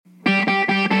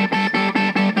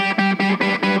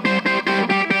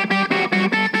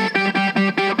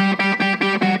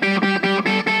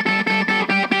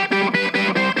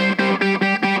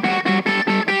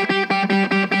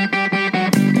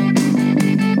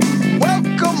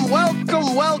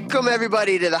Welcome,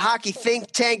 everybody, to the Hockey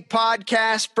Think Tank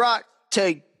podcast, brought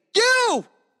to you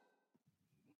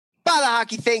by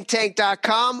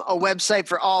thehockeythinktank.com, a website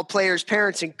for all players,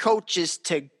 parents, and coaches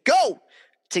to go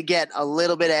to get a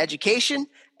little bit of education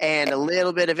and a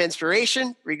little bit of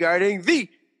inspiration regarding the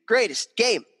greatest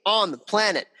game on the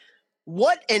planet.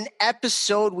 What an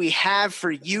episode we have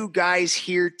for you guys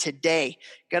here today.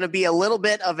 Going to be a little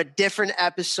bit of a different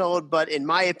episode, but in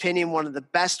my opinion, one of the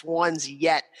best ones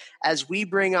yet, as we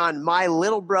bring on my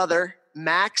little brother,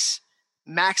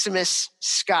 Maximus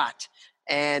Scott.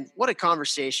 And what a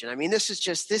conversation. I mean, this is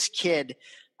just this kid.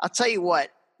 I'll tell you what,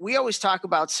 we always talk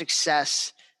about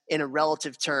success in a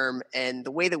relative term, and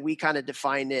the way that we kind of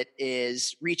define it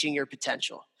is reaching your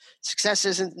potential. Success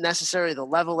isn't necessarily the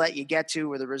level that you get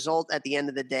to or the result at the end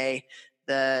of the day.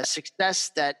 The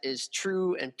success that is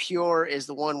true and pure is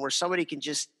the one where somebody can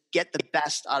just get the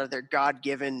best out of their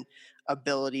God-given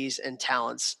abilities and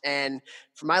talents. And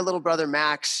for my little brother,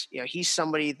 Max, he's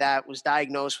somebody that was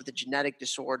diagnosed with a genetic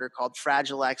disorder called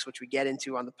Fragile X, which we get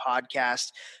into on the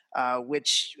podcast,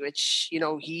 which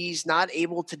he's not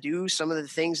able to do some of the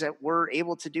things that we're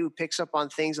able to do, picks up on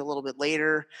things a little bit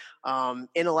later,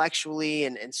 intellectually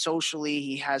and socially.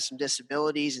 He has some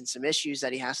disabilities and some issues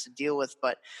that he has to deal with.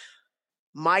 But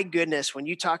my goodness, when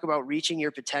you talk about reaching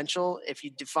your potential, if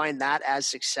you define that as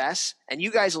success, and you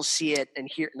guys will see it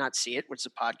and hear, not see it, which is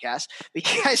a podcast,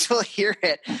 but you guys will hear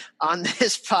it on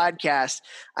this podcast.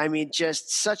 I mean,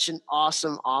 just such an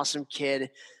awesome, awesome kid.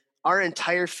 Our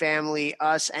entire family,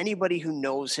 us, anybody who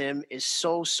knows him is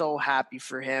so happy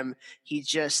for him. He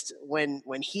just, when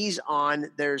he's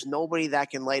on, there's nobody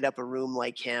that can light up a room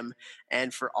like him.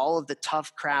 And for all of the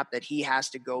tough crap that he has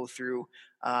to go through,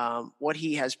 what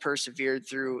he has persevered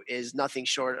through is nothing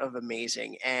short of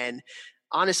amazing. And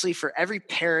honestly, for every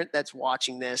parent that's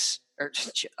watching this, or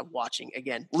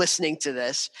listening to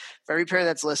this, for every parent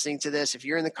that's listening to this, if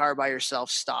you're in the car by yourself,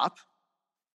 stop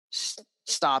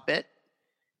it.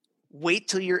 Wait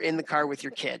till you're in the car with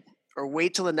your kid, or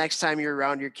wait till the next time you're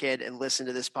around your kid and listen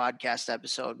to this podcast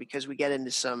episode, because we get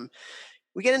into some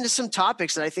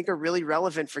topics that I think are really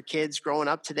relevant for kids growing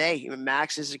up today.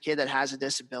 Max is a kid that has a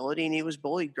disability and he was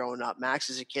bullied growing up. Max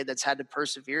is a kid that's had to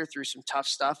persevere through some tough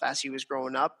stuff as he was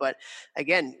growing up. But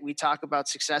again, we talk about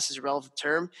success as a relevant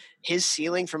term. His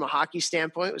ceiling from a hockey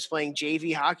standpoint was playing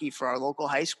JV hockey for our local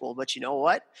high school. But you know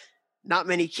what? Not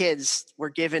many kids were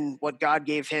given what God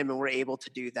gave him and were able to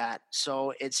do that.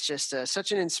 So it's just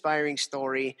such an inspiring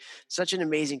story, such an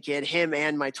amazing kid. Him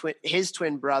and his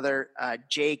twin brother,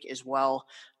 Jake, as well.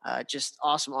 Just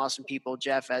awesome people.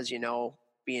 Jeff, as you know,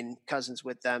 being cousins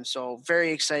with them. So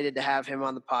very excited to have him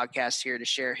on the podcast here to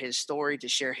share his story, to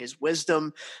share his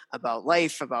wisdom about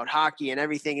life, about hockey, and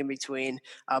everything in between.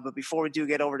 But before we do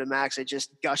get over to Max, I just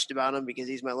gushed about him because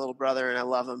he's my little brother and I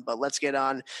love him. But let's get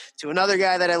on to another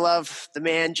guy that I love, the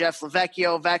man, Jeff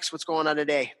Lavecchio. Vex, what's going on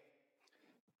today?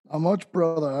 Not much,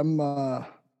 brother. I'm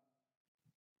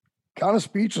kind of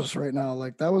speechless right now.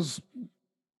 Like, that was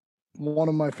one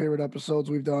of my favorite episodes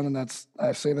we've done, and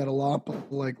I say that a lot, but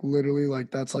like literally,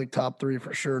 like that's like top 3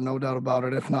 for sure, no doubt about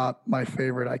it, if not my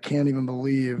favorite. I can't even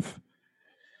believe,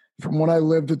 from when I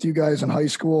lived with you guys in high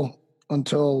school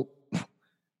until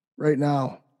right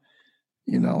now,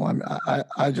 I'm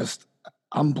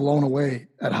blown away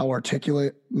at how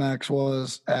articulate Max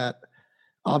was, at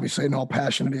obviously and how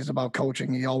passionate he is about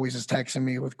coaching. He always is texting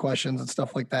me with questions and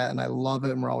stuff like that, and I love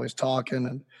it, and we're always talking,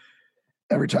 and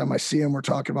every time I see him, we're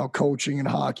talking about coaching and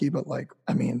hockey. But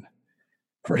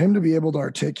for him to be able to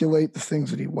articulate the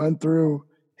things that he went through,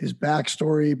 his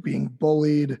backstory, being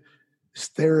bullied, his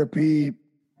therapy,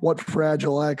 what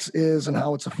Fragile X is and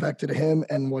how it's affected him,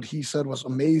 and what he said was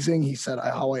amazing. He said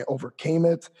how I overcame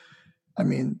it. I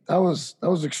mean, that was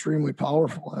extremely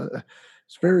powerful.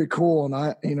 It's very cool. And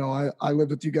I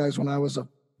lived with you guys when I was a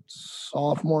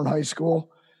sophomore in high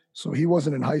school, so he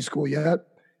wasn't in high school yet.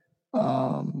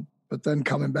 But then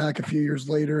coming back a few years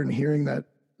later and hearing that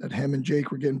him and Jake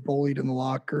were getting bullied in the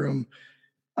locker room,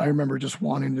 I remember just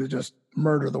wanting to just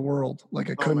murder the world. Like,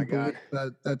 I couldn't believe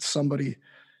that somebody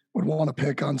would want to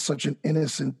pick on such an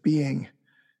innocent being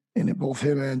in both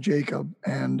him and Jacob.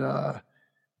 And I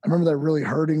remember that really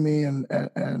hurting me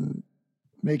and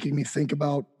making me think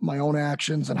about my own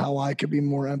actions and how I could be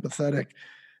more empathetic.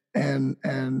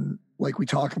 And like we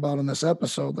talked about in this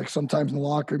episode, like sometimes in the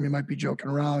locker room, you might be joking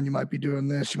around, you might be doing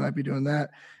this, you might be doing that.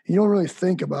 And you don't really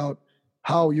think about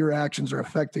how your actions are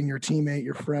affecting your teammate,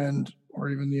 your friend, or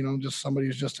even, just somebody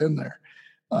who's just in there.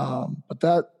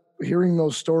 But hearing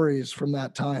those stories from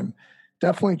that time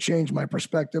definitely changed my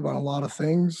perspective on a lot of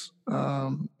things.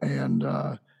 But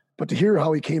to hear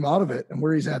how he came out of it and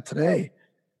where he's at today,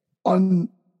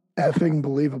 effing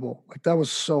believable. Like, that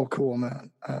was so cool,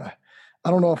 man. I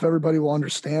don't know if everybody will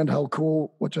understand how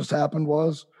cool what just happened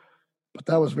was, but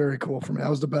that was very cool for me. That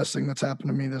was the best thing that's happened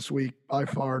to me this week by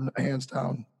far, hands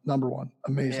down. Number one.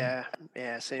 Amazing.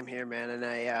 Yeah, same here, man.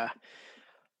 And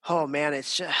oh man,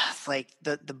 it's just like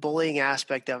the bullying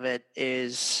aspect of it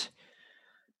is.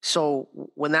 So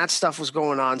when that stuff was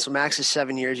going on, so Max is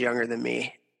 7 years younger than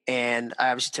me, and I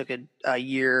obviously took a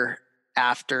year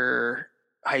after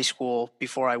high school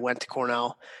before I went to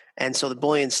Cornell, and so the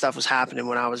bullying stuff was happening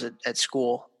when I was at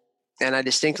school. And I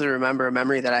distinctly remember a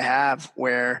memory that I have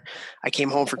where I came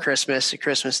home for Christmas at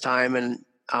Christmas time, and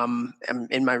I'm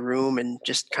in my room and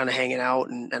just kind of hanging out,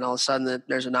 and all of a sudden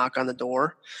there's a knock on the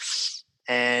door,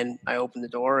 and I open the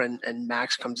door, and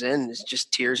Max comes in, and it's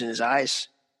just tears in his eyes.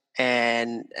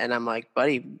 And I'm like,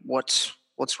 buddy, what's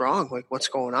wrong? Like, what's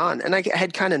going on? And I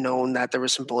had kind of known that there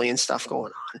was some bullying stuff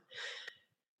going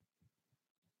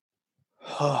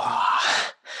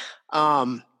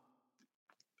on.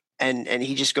 And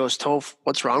he just goes, Toph,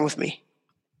 what's wrong with me?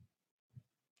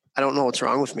 I don't know what's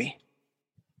wrong with me.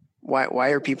 Why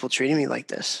are people treating me like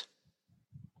this?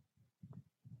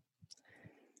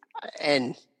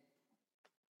 And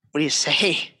what do you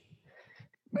say?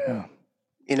 Yeah.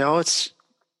 You know, it's,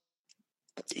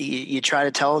 you try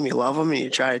to tell him you love him, and you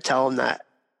try to tell him that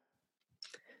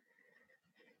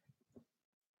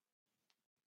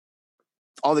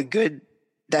all the good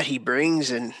that he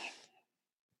brings, and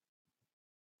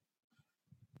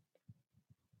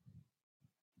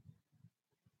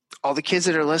all the kids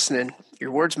that are listening,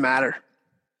 your words matter.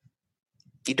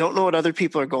 You don't know what other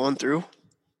people are going through.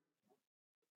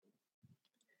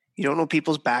 You don't know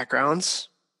people's backgrounds.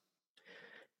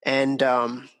 And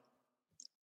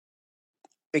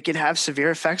it can have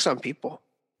severe effects on people.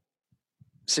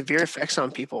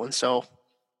 And so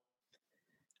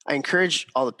I encourage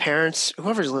all the parents,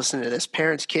 whoever's listening to this,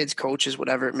 parents, kids, coaches,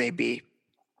 whatever it may be.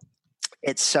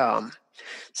 It's a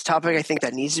topic I think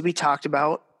that needs to be talked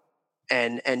about,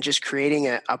 and just creating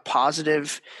a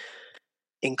positive,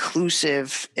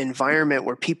 inclusive environment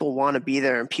where people want to be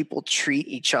there and people treat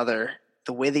each other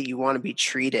the way that you want to be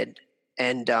treated.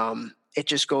 And it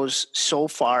just goes so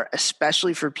far,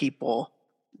 especially for people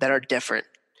that are different,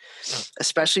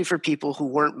 especially for people who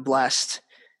weren't blessed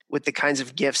with the kinds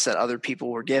of gifts that other people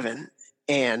were given.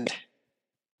 And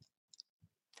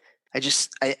I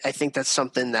think that's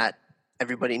something that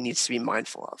everybody needs to be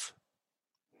mindful of.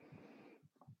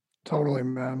 Totally,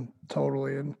 man.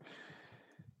 Totally. And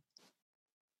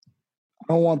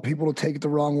I don't want people to take it the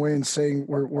wrong way and saying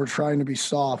we're trying to be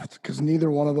soft, because neither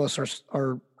one of us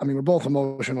are. I mean, we're both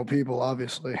emotional people,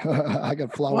 obviously. I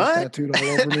got flowers tattooed all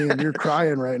over me, and you're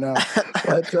crying right now.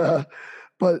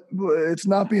 But it's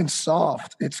not being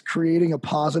soft. It's creating a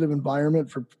positive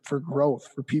environment for growth,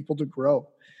 for people to grow,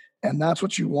 and that's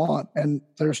what you want. And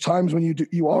there's times when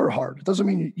you are hard. It doesn't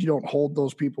mean you don't hold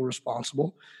those people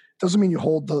responsible. It doesn't mean you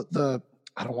hold the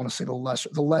I don't want to say the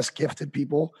less gifted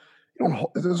people.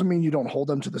 It doesn't mean you don't hold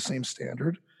them to the same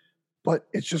standard, but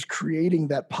it's just creating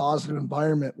that positive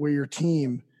environment where your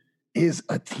team is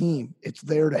a team. It's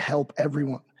there to help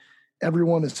everyone.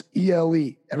 Everyone is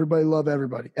ELE. Everybody love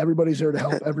everybody. Everybody's there to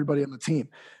help everybody on the team.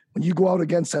 When you go out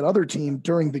against that other team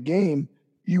during the game,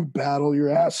 you battle your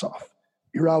ass off.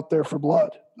 You're out there for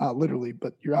blood, not literally,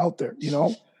 but you're out there,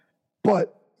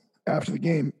 But after the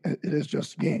game, it is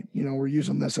just a game. We're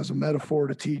using this as a metaphor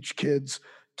to teach kids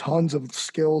tons of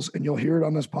skills, and you'll hear it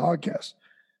on this podcast.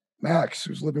 Max,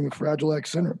 who's living with Fragile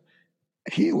X syndrome,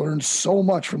 he learned so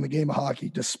much from the game of hockey,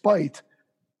 despite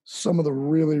some of the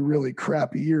really, really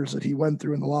crappy years that he went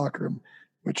through in the locker room,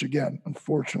 which, again,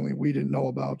 unfortunately, we didn't know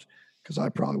about, because I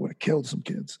probably would have killed some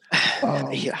kids.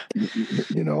 Yeah.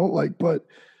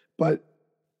 But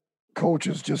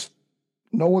coaches just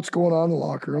know what's going on in the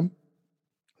locker room.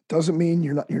 Doesn't mean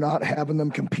you're not having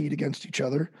them compete against each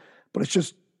other, but it's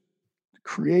just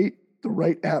create the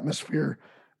right atmosphere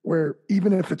where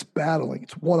even if it's battling,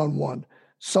 it's one-on-one,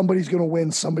 somebody's going to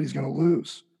win, somebody's going to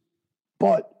lose.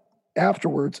 But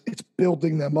afterwards, it's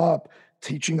building them up,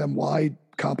 teaching them why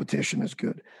competition is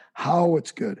good, how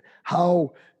it's good,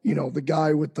 how, the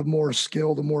guy with the more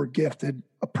skill, the more gifted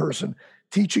a person,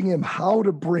 teaching him how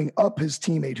to bring up his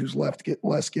teammate who's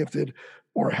less gifted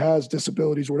or has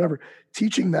disabilities or whatever,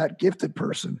 teaching that gifted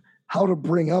person how to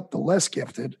bring up the less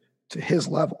gifted to his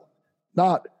level.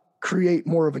 Not create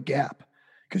more of a gap,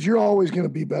 because you're always going to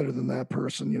be better than that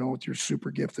person, with your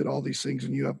super gifted, all these things,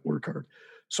 and you have work hard.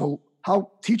 So how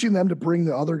teaching them to bring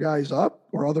the other guys up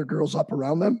or other girls up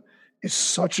around them is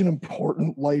such an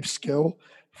important life skill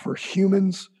for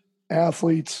humans,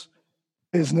 athletes,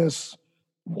 business,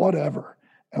 whatever.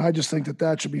 And I just think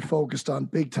that should be focused on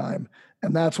big time.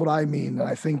 And that's what I mean. And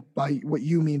I think by what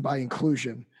you mean by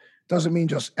inclusion doesn't mean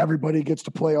just everybody gets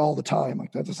to play all the time.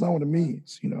 Like that's not what it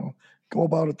means. Go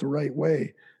about it the right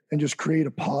way and just create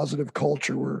a positive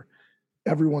culture where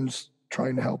everyone's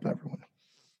trying to help everyone.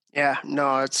 Yeah, no,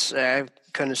 I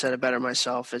couldn't have said it better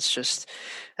myself. It's just,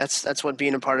 that's what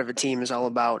being a part of a team is all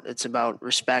about. It's about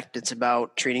respect. It's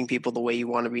about treating people the way you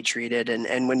want to be treated.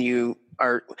 And when you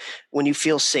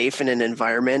feel safe in an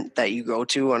environment that you go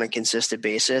to on a consistent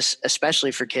basis,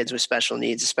 especially for kids with special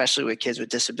needs, especially with kids with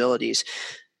disabilities,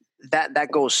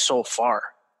 that goes so far.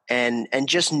 And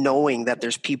just knowing that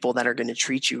there's people that are going to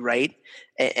treat you right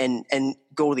and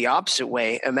go the opposite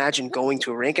way. Imagine going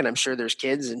to a rink, and I'm sure there's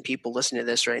kids and people listening to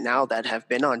this right now that have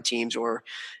been on teams or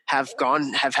have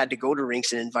had to go to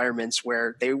rinks in environments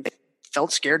where they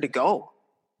felt scared to go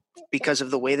because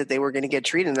of the way that they were going to get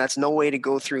treated. And that's no way to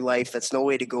go through life. That's no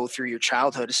way to go through your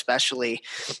childhood, especially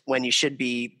when you should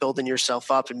be building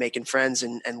yourself up and making friends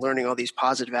and learning all these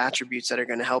positive attributes that are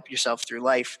going to help yourself through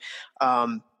life.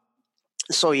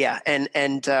 So yeah,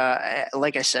 and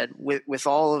like I said, with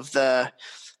all of the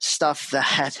stuff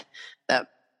that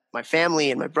my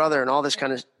family and my brother and all this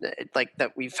kind of like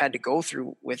that we've had to go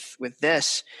through with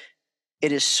this,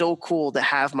 it is so cool to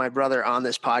have my brother on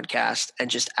this podcast and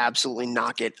just absolutely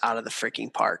knock it out of the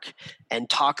freaking park and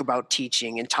talk about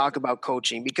teaching and talk about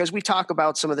coaching, because we talk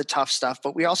about some of the tough stuff,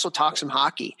 but we also talk some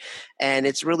hockey. And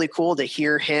it's really cool to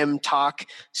hear him talk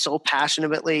so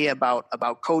passionately about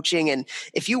coaching. And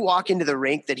if you walk into the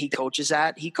rink that he coaches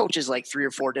at, he coaches like 3 or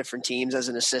 4 different teams as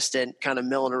an assistant, kind of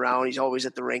milling around. He's always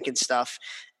at the rink and stuff.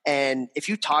 And if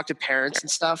you talk to parents and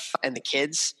stuff and the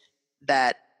kids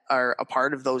that are a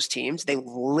part of those teams, they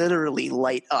literally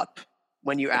light up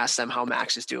when you ask them how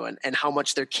Max is doing and how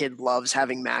much their kid loves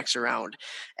having Max around.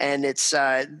 And it's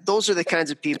those are the kinds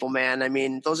of people, man. I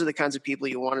mean, those are the kinds of people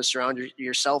you want to surround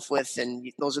yourself with,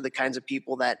 and those are the kinds of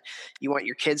people that you want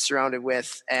your kids surrounded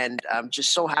with. And I'm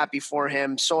just so happy for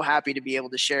him, so happy to be able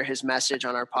to share his message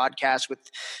on our podcast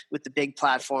with the big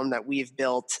platform that we've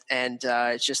built. And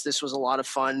it's just, this was a lot of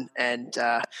fun. And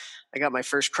I got my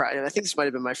first cry. I think this might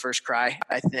have been my first cry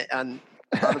on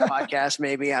the podcast,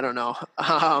 maybe. I don't know.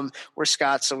 We're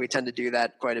Scots, so we tend to do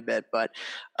that quite a bit. But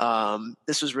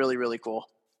this was really, really cool.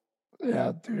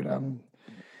 Yeah, dude.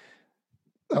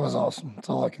 That was awesome. That's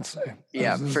all I can say.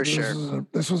 Yeah, for sure.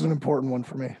 This was an important one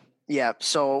for me. Yeah.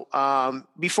 So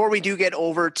before we do get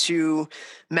over to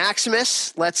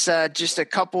Maximus, let's just a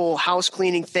couple house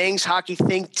cleaning things. Hockey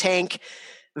Think Tank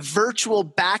virtual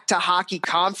Back to Hockey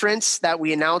conference that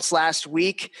we announced last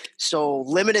week. So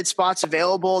limited spots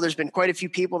available. There's been quite a few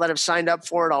people that have signed up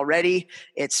for it already.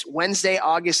 It's Wednesday,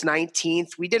 August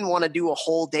 19th. We didn't want to do a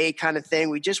whole day kind of thing.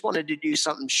 We just wanted to do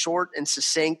something short and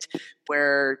succinct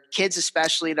where kids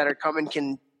especially that are coming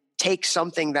can take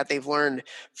something that they've learned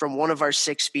from one of our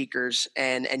 6 speakers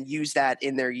and use that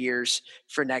in their years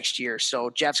for next year. So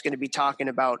Jeff's going to be talking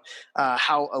about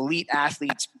how elite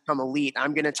athletes become elite.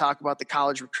 I'm going to talk about the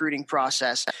college recruiting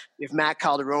process. We have Matt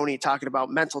Calderoni talking about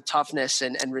mental toughness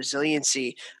and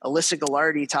resiliency. Alyssa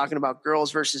Gallardi talking about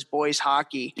girls versus boys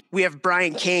hockey. We have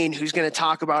Brian Kane, who's going to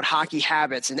talk about hockey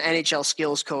habits, an NHL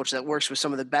skills coach that works with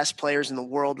some of the best players in the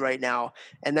world right now.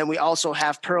 And then we also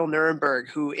have Pearl Nuremberg,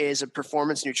 who is a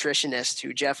performance nutritionist,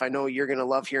 who, Jeff, I know you're going to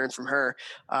love hearing from her.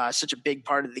 Such a big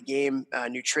part of the game,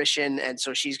 nutrition. And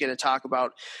so she's going to talk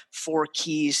about 4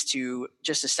 keys to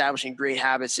just establishing great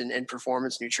habits and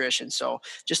performance nutrition. So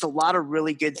just a lot of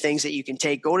really good things that you can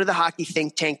take. Go to the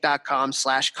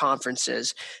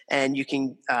hockeythinktank.com/conferences and you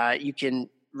can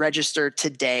register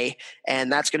today. And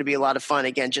that's going to be a lot of fun.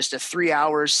 Again, just a 3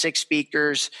 hours, 6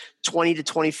 speakers, 20 to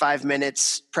 25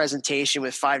 minutes presentation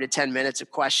with 5 to 10 minutes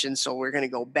of questions. So we're going to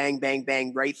go bang, bang,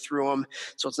 bang right through them.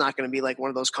 So it's not going to be like one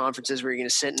of those conferences where you're going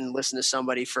to sit and listen to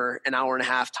somebody for an hour and a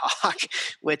half talk,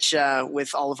 which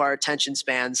with all of our attention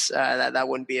spans, that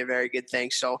wouldn't be a very good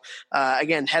thing. So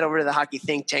again, head over to the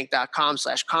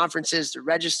hockeythinktank.com/conferences to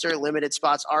register. Limited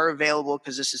spots are available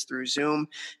because this is through Zoom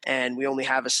and we only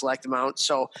have a select amount.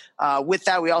 So with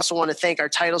that, we also want to thank our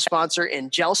title sponsor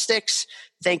in GelStix.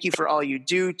 Thank you for all you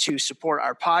do to support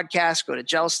our podcast. Go to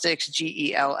GelStix,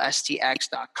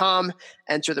 GELSTX.com.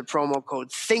 Enter the promo code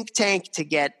ThinkTank to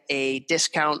get a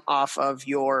discount off of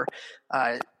your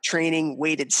training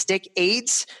weighted stick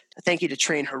aids. Thank you to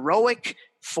Train Heroic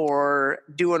for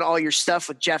doing all your stuff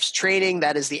with Jeff's training.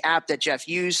 That is the app that Jeff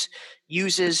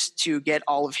uses to get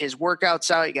all of his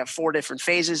workouts out. You got 4 different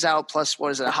phases out, plus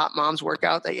what is it, a Hot Moms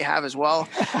workout that you have as well.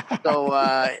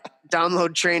 So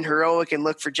download Train Heroic and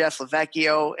look for Jeff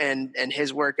Lavecchio and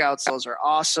his workouts. Those are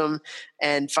awesome.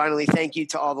 And finally, thank you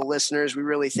to all the listeners. We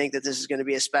really think that this is going to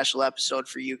be a special episode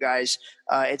for you guys.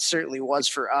 It certainly was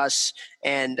for us.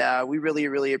 And we really,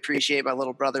 really appreciate my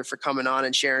little brother for coming on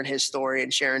and sharing his story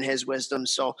and sharing his wisdom.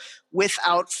 So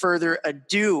without further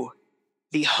ado,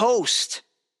 the host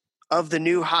of the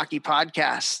new hockey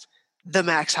podcast, the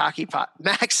Max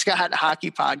Scott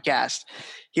Hockey Podcast.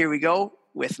 Here we go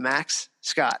with Max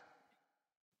Scott.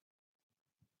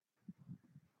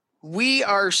 We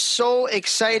are so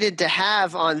excited to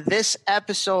have on this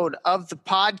episode of the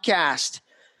podcast,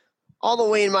 all the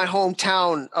way in my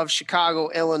hometown of Chicago,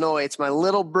 Illinois. It's my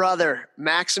little brother,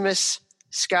 Maximus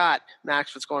Scott.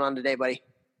 Max, what's going on today, buddy?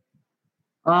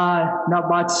 Not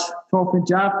much. Toph and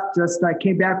Jeff just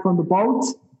came back from the boat.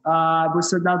 We're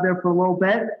sitting out there for a little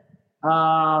bit.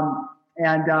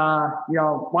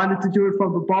 Wanted to do it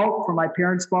from the boat, from my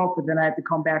parents' boat, but then I had to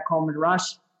come back home and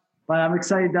rush. But I'm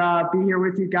excited to be here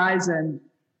with you guys and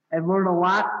learn a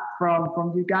lot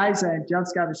from you guys. And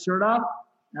Jeff's got his shirt off,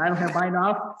 and I don't have mine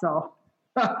off. So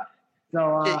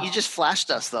you just flashed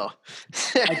us, though.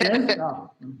 I did? Oh.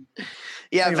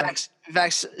 Yeah, Anyway.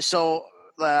 Vex. So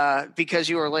because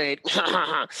you were late.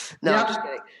 No, Yeah. I'm just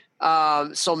kidding.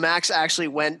 So Max actually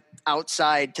went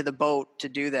outside to the boat to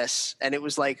do this, and it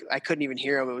was like I couldn't even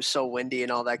hear him. It was so windy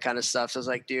and all that kind of stuff. So I was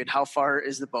like, dude, how far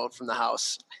is the boat from the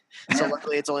house? So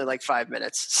luckily it's only like 5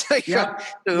 minutes. So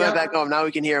we went back home. Now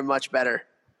we can hear him much better.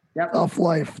 Yep. Tough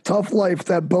life,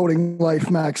 that boating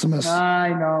life, Maximus. I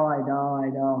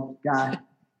know. God.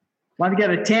 Want to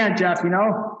get a tan, Jeff, you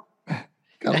know?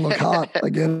 Gotta look hot. I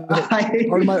get it.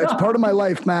 It's part of my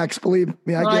life, Max. Believe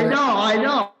me, I get it. I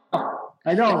know.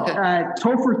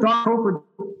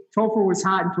 Topher was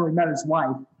hot until he met his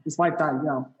wife. His wife thought,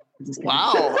 I'm just kidding.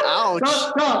 Wow. Ouch.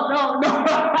 No.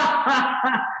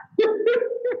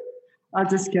 I'm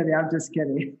just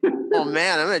kidding. Oh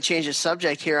man, I'm going to change the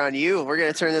subject here on you. We're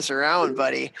going to turn this around,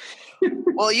 buddy.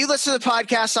 Well, you listen to the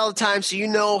podcast all the time, so you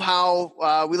know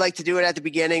how we like to do it at the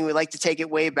beginning. We like to take it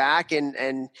way back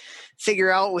and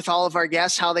figure out with all of our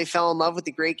guests how they fell in love with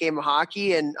the great game of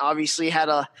hockey, and obviously had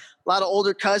a lot of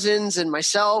older cousins and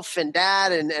myself and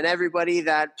dad and everybody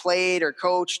that played or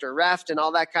coached or reffed and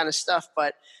all that kind of stuff.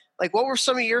 But like, what were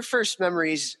some of your first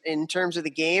memories in terms of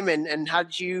the game, and how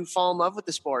did you fall in love with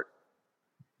the sport?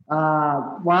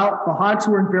 Well, the Hawks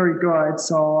weren't very good,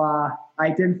 so I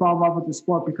didn't fall in love with the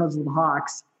sport because of the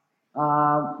Hawks.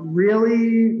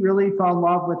 Really fell in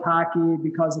love with hockey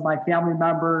because of my family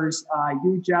members,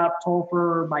 you, Jeff,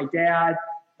 Topher, my dad,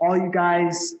 all you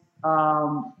guys.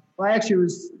 Actually,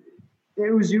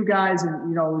 it was you guys,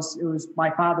 and it was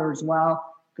my father as well,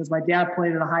 because my dad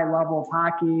played at a high level of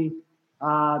hockey.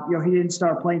 He didn't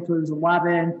start playing until he was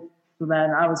 11. So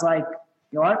then I was like,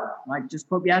 you know what? Like, just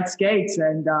put me on skates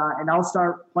and I'll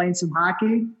start playing some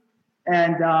hockey.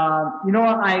 And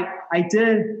I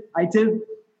did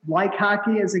like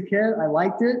hockey as a kid. I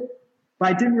liked it, but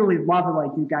I didn't really love it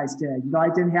like you guys did. I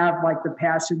didn't have like the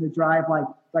passion, the drive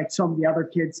like some of the other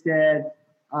kids did.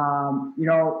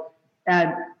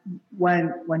 And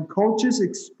when coaches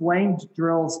explained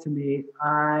drills to me,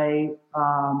 I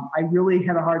really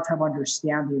had a hard time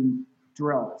understanding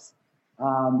drills.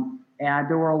 And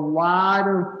there were a lot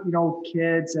of,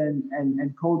 kids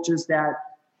and coaches that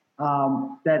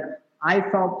I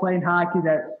felt playing hockey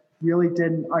that really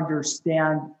didn't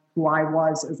understand who I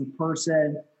was as a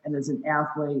person and as an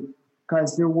athlete.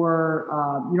 Because there were,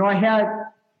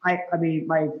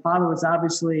 my father was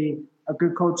obviously a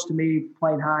good coach to me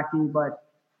playing hockey, but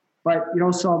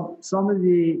some of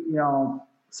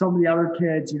the other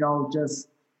kids,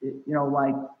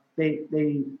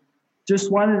 they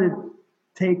just wanted to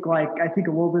take I think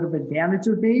a little bit of advantage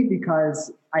of me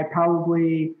because they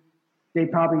probably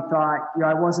thought,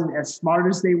 I wasn't as smart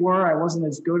as they were. I wasn't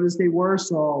as good as they were.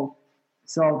 So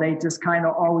they just kind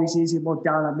of always easy looked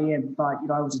down on me and thought,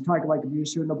 I was a target, like if you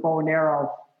shooting a bow and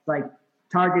arrow, like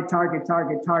target,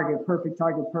 perfect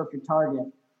target.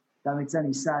 If that makes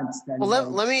any sense. Then, well,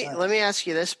 let me ask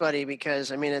you this, buddy,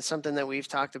 because it's something that we've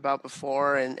talked about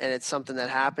before, and it's something that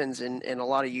happens in a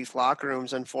lot of youth locker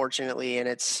rooms, unfortunately, and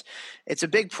it's a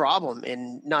big problem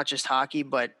in not just hockey,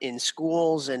 but in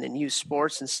schools and in youth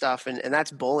sports and stuff, and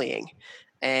that's bullying.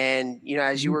 And,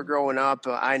 as you were growing up,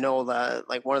 I know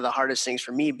one of the hardest things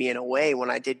for me being away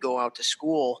when I did go out to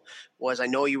school was I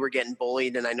know you were getting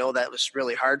bullied, and I know that was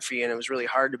really hard for you, and it was really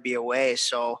hard to be away.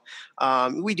 So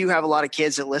we do have a lot of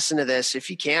kids that listen to this.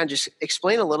 If you can, just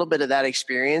explain a little bit of that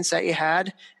experience that you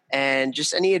had and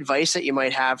just any advice that you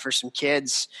might have for some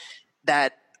kids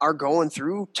that are going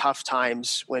through tough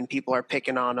times when people are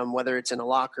picking on them, whether it's in a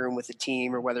locker room with a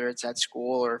team or whether it's at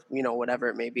school or, whatever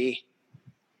it may be?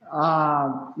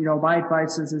 My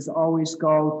advice is always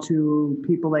go to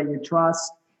people that you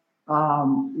trust.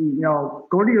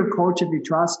 Go to your coach if you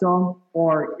trust them,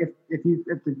 or if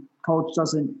the coach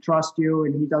doesn't trust you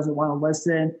and he doesn't want to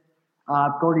listen,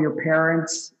 go to your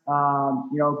parents.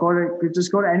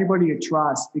 Just go to anybody you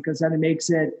trust, because then it makes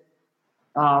it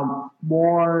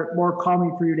more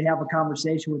calming for you to have a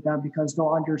conversation with them, because they'll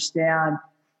understand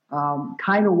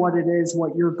kind of what it is,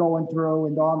 what you're going through,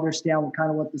 and they'll understand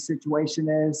what the situation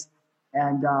is.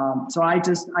 And so I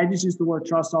just use the word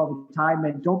trust all the time,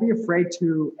 and don't be afraid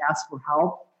to ask for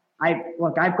help.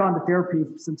 I've gone to therapy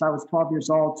since I was 12 years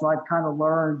old, so I've kind of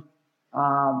learned,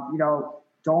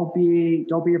 don't be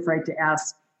afraid to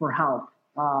ask for help.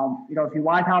 If you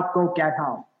want help, go get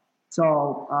help.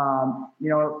 So,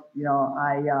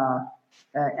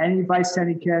 any advice to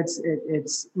any kids,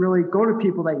 it's really go to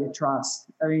people that you trust.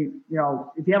 I mean,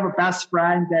 if you have a best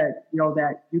friend that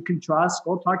you can trust,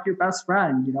 go talk to your best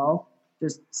friend,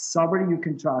 just somebody you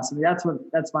can trust. I mean,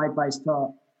 that's my advice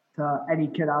to any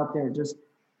kid out there. Just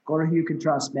go to who you can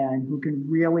trust, man, who can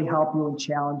really help you and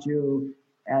challenge you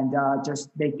and just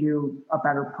make you a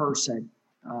better person.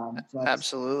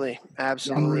 Absolutely. Yeah.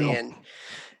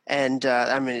 And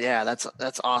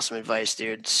that's awesome advice,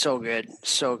 dude. So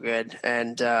good.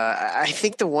 And I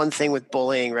think the one thing with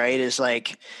bullying, right, is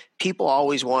like people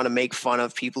always want to make fun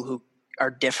of people who are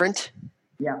different.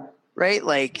 Yeah. Right?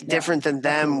 Like different than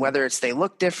them, whether it's they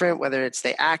look different, whether it's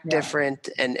they act different,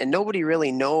 and nobody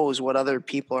really knows what other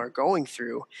people are going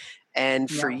through.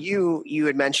 And for you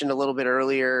had mentioned a little bit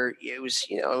earlier, it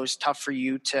was tough for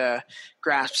you to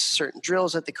grasp certain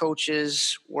drills that the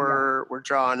coaches were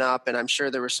drawing up. And I'm sure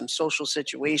there were some social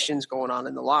situations going on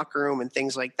in the locker room and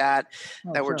things like that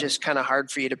were just kind of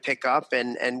hard for you to pick up.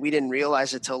 And we didn't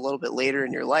realize it till a little bit later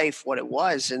in your life what it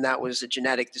was. And that was a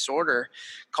genetic disorder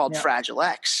called Fragile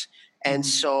X. And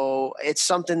so it's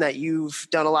something that you've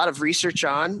done a lot of research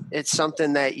on. It's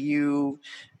something that you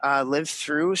lived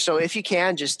through. So if you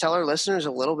can, just tell our listeners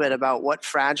a little bit about what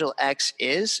Fragile X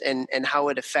is and how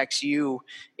it affects you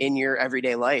in your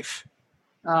everyday life.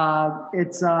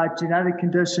 It's a genetic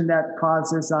condition that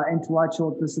causes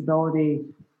intellectual disability.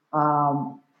 I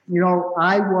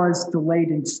was delayed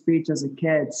in speech as a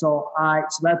kid. So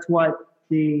that's what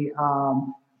the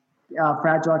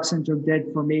Fragile X syndrome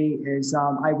did for me is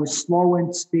I was slow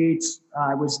in speech.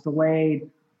 I was delayed.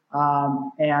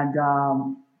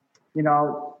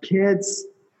 Kids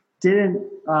didn't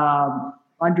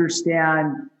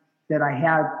understand that I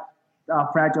had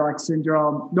Fragile X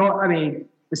syndrome. No, I mean,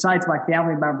 besides my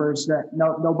family members, that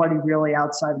nobody really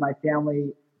outside my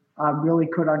family really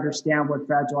could understand what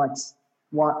Fragile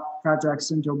X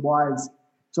syndrome was.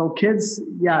 So kids,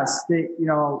 yes, they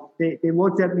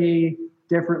looked at me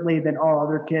differently than all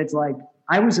other kids. Like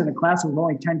I was in a class with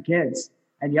only 10 kids,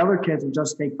 and the other kids would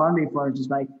just make fun of me for it, just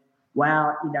like,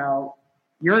 well,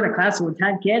 you're in a class with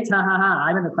 10 kids, ha ha ha.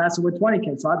 I'm in a class with 20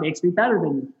 kids, so that makes me better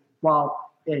than you.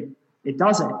 Well, it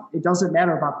doesn't. It doesn't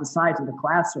matter about the size of the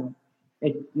classroom.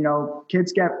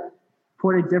 Kids get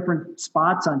put in different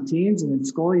spots on teams, and in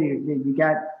school you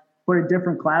get put in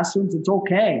different classrooms. It's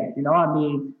okay.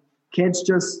 Kids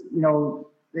just,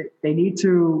 they need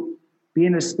to be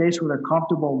in a space where they're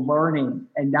comfortable learning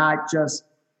and not just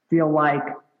feel like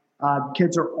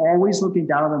kids are always looking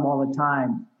down on them all the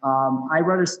time. I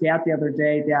read a stat the other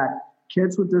day that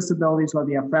kids with disabilities, whether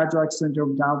they have Fragile X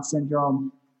syndrome, Down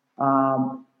syndrome,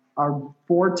 are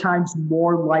 4 times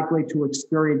more likely to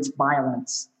experience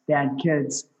violence than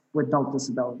kids with no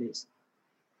disabilities.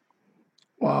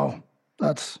 Wow.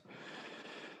 That's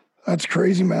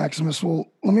crazy, Maximus. Well,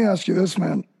 let me ask you this,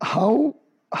 man.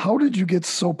 How did you get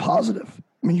so positive?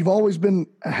 I mean, you've always been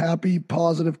a happy,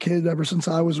 positive kid ever since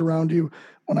I was around you.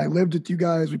 When I lived with you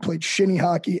guys, we played shinny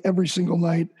hockey every single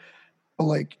night. But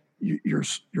like you're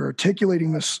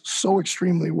articulating this so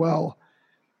extremely well.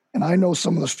 And I know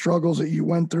some of the struggles that you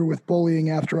went through with bullying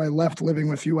after I left living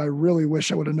with you. I really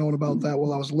wish I would have known about that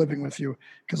while I was living with you,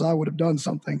 because I would have done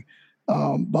something.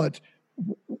 But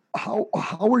how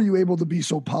were you able to be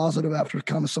so positive after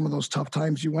kind of some of those tough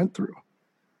times you went through?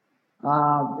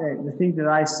 The thing that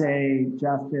I say,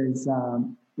 Jeff, is,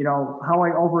 how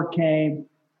I overcame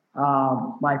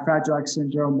my Fragile X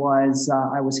syndrome was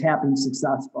I was happy and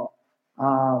successful.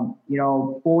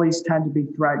 Bullies tend to be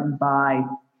threatened by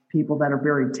people that are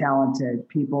very talented,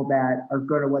 people that are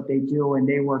good at what they do, and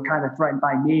they were kind of threatened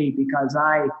by me because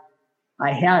I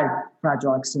had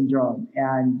Fragile X syndrome,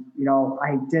 and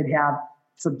I did have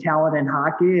some talent in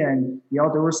hockey, and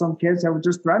there were some kids that were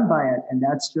just threatened by it, and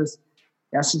that's just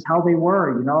that's just how they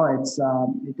were. It's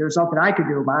there's nothing I could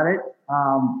do about it.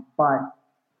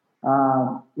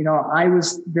 I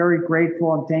was very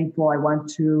grateful and thankful. I went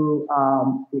to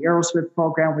the Aerosmith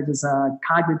program, which is a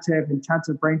cognitive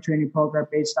intensive brain training program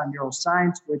based on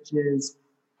neuroscience, which is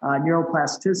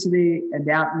neuroplasticity. And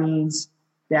that means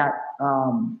that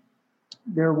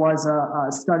there was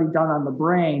a study done on the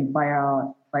brain by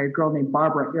a girl named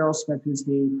Barbara Aerosmith, who's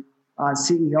the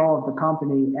CEO of the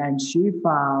company. And she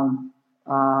found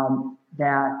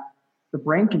that the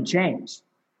brain can change.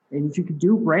 And if you can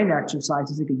do brain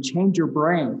exercises, it can change your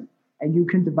brain, and you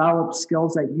can develop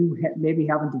skills that you maybe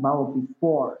haven't developed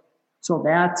before. So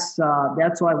that's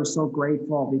why I was so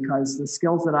grateful, because the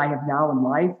skills that I have now in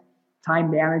life, time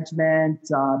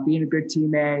management, being a good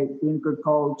teammate, being a good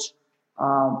coach,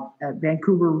 at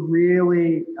Vancouver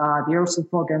really, the Aerosmith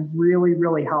program really,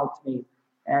 really helped me.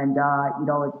 And,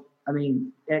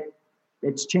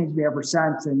 it's changed me ever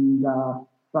since. And so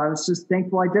I was just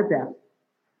thankful I did that.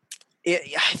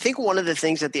 I think one of the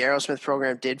things that the Aerosmith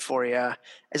program did for you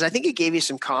is I think it gave you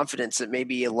some confidence that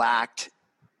maybe you lacked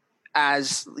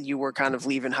as you were kind of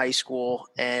leaving high school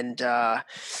and,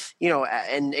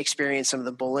 and experience some of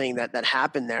the bullying that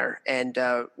happened there. And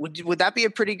would that be a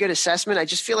pretty good assessment? I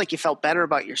just feel like you felt better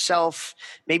about yourself.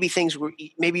 Maybe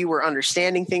you were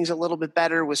understanding things a little bit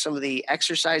better with some of the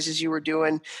exercises you were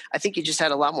doing. I think you just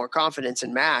had a lot more confidence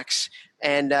in Max.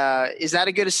 And is that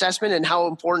a good assessment? And how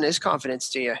important is confidence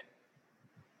to you?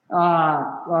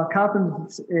 Well,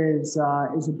 confidence is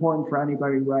important for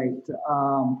anybody, right?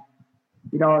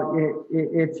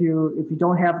 If you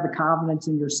don't have the confidence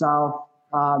in yourself,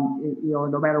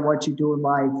 no matter what you do in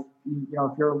life,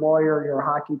 if you're a lawyer, you're a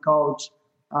hockey coach,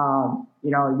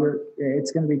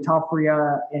 it's going to be tough for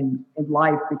you in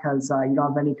life because you don't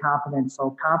have any confidence.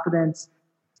 So confidence,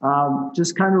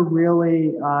 just kind of really,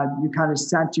 you kind of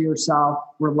center yourself,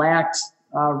 relax,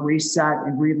 reset,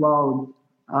 and reload.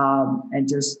 And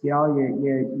just,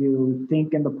 you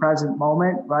think in the present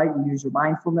moment, right? You use your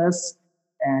mindfulness.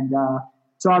 And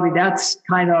so, that's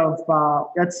kind of,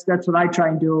 that's what I try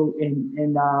and do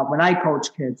in when I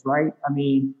coach kids, right?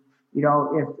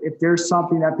 If there's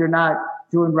something that they're not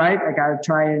doing right, I got to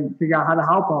try and figure out how to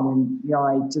help them. And,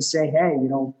 I just say, hey,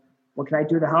 what can I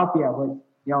do to help you?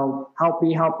 Help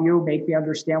me help you, make me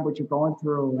understand what you're going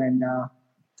through. And,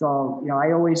 so,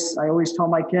 I always tell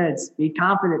my kids, be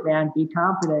confident, man, be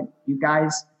confident. You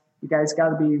guys got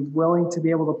to be willing to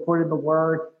be able to put in the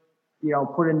work,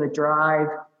 put in the drive.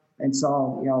 And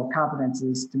so, confidence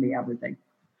is to me everything.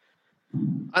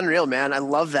 Unreal, man. I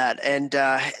love that. And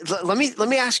let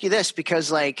me ask you this,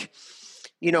 because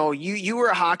you were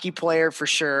a hockey player for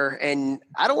sure. And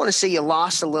I don't want to say you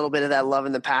lost a little bit of that love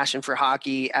and the passion for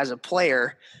hockey as a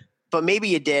player, but maybe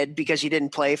you did because you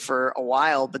didn't play for a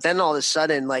while. But then all of a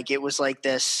sudden, it was like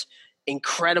this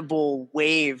incredible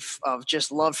wave of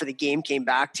just love for the game came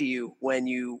back to you when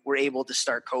you were able to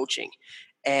start coaching.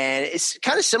 And it's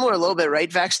kind of similar a little bit,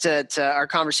 right, Vex, to our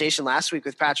conversation last week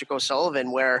with Patrick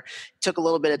O'Sullivan, where it took a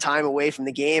little bit of time away from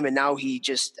the game. And now he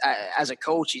just, as a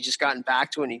coach, he just gotten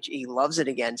back to it and he loves it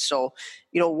again. So,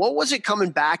 what was it coming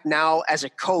back now as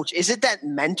a coach? Is it that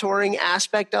mentoring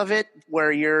aspect of it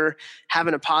where you're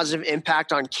having a positive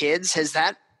impact on kids? Has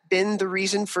that been the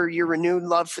reason for your renewed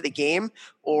love for the game,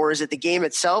 or is it the game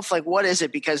itself? What is it?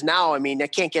 Because now, I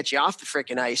can't get you off the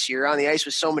freaking ice. You're on the ice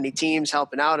with so many teams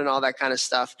helping out and all that kind of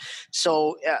stuff.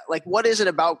 So what is it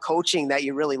about coaching that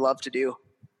you really love to do?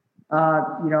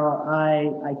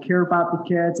 I care about the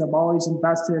kids. I'm always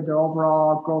invested in their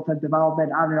overall growth and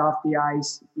development on and off the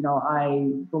ice. I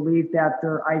believe that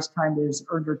their ice time is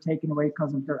earned or taken away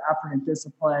because of their effort and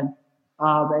discipline.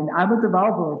 And I'm a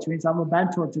developer, which means I'm a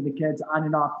mentor to the kids on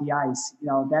and off the ice.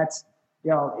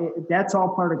 That's all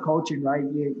part of coaching, right?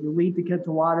 You lead the kid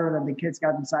to water, and then the kid's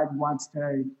got to decide if he wants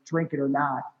to drink it or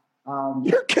not.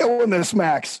 You're killing this,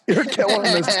 Max. You're killing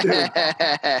this, dude.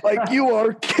 You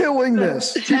are killing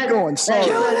this. Keep going.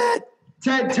 Sorry.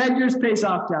 10 years pays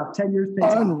off, Jeff. 10 years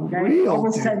pays off. Okay?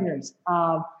 Almost dude. 10 years.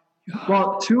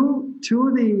 Well, two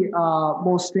of the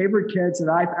most favorite kids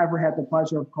that I've ever had the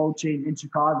pleasure of coaching in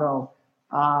Chicago.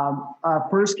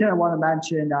 First kid I want to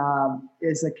mention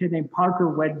is a kid named Parker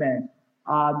Widman.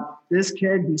 This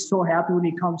kid, he's so happy when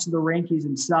he comes to the rink. He's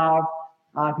himself.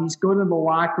 He's good in the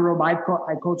locker room. I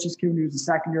coached this kid when he was a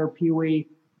second year Pee Wee.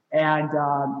 And,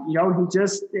 he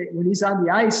just, when he's on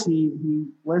the ice, he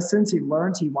listens, he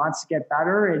learns, he wants to get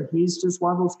better. And he's just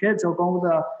one of those kids. He'll go with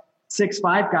a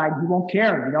 6'5" guy. He won't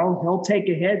care. He'll take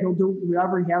a hit. He'll do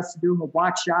whatever he has to do. He'll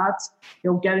block shots.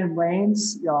 He'll get in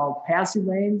lanes, passing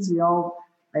lanes,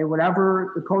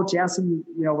 whatever the coach asked him,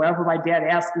 whatever my dad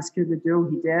asked this kid to do,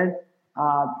 he did.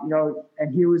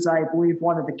 And he was, I believe,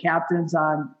 one of the captains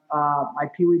on my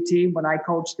Pee Wee team when I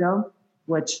coached him,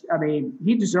 which, I mean,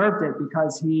 he deserved it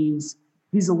because he's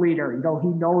a leader. He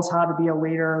knows how to be a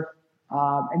leader,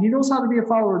 and he knows how to be a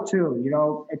follower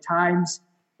too. At times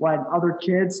when other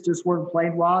kids just weren't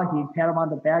playing well, he'd pat him on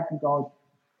the back and go,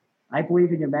 I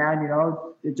believe in you, man.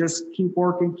 Just keep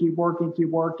working.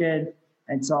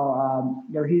 And so,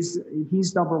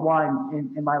 he's number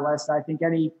one in my list. I think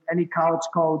any college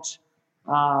coach,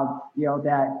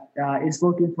 that is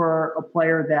looking for a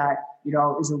player that,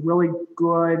 is a really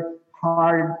good,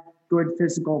 hard, good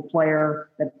physical player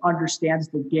that understands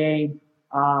the game.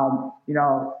 I'd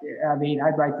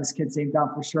write this kid's name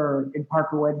down for sure in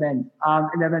Parker Whitman.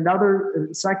 And then the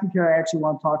second kid I actually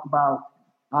want to talk about,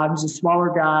 he's a smaller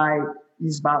guy.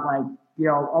 He's about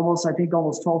almost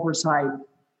 12 height.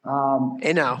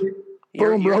 Hey now,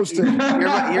 you're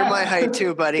my height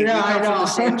too, buddy. Yeah, we come from the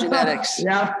same genetics.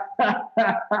 Yeah.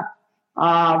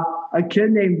 A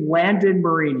kid named Landon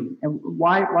Marini. And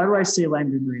why do I say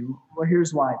Landon Marini? Well,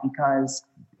 here's why. Because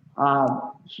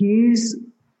he's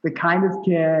the kind of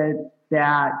kid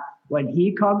that when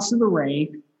he comes to the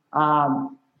rink,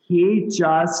 he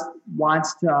just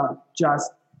wants to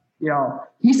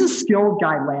he's a skilled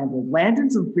guy, Landon.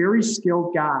 Landon's a very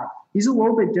skilled guy. He's a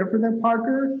little bit different than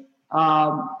Parker,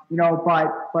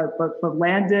 but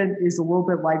Landon is a little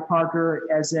bit like Parker,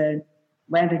 as in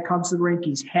Landon comes to the rink,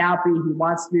 he's happy, he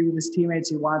wants to be with his teammates,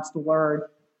 he wants to learn.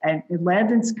 And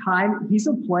Landon's he's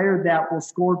a player that will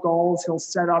score goals, he'll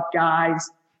set up guys,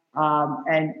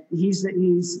 and he's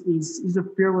a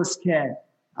fearless kid.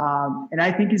 And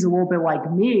I think he's a little bit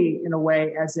like me in a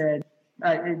way, as in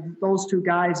those two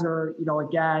guys are,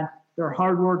 again, they're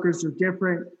hard workers, they're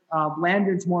different.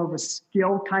 Landon's more of a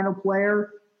skilled kind of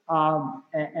player,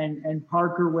 and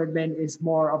Parker Whitman is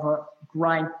more of a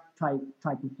grind type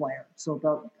of player. So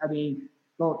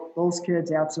those kids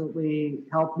absolutely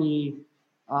helped me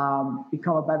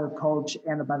become a better coach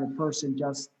and a better person,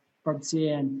 just from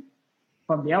seeing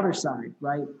from the other side,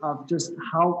 right? Of just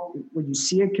how when you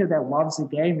see a kid that loves the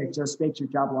game, it just makes your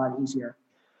job a lot easier.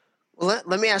 Well,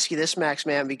 let me ask you this, Max,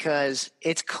 man, because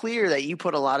it's clear that you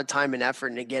put a lot of time and effort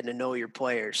into getting to know your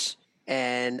players.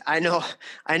 And I know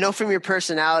from your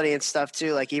personality and stuff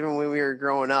too, like even when we were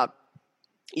growing up,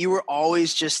 you were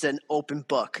always just an open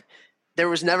book. There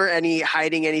was never any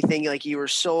hiding anything. Like you were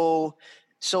so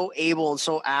able and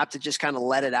so apt to just kind of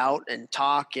let it out and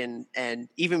talk. And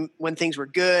even when things were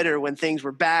good or when things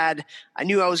were bad, I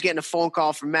knew I was getting a phone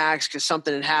call from Max because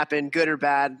something had happened, good or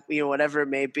bad, whatever it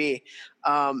may be.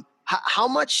 How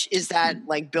much is that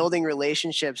like building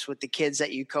relationships with the kids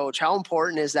that you coach? How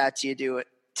important is that to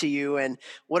you? And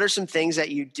what are some things that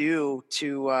you do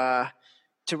to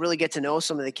really get to know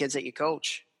some of the kids that you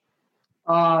coach?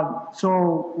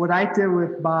 So what I did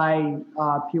with my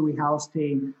Pee Wee house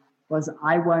team was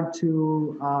I went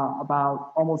to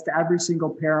about almost every single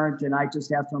parent, and I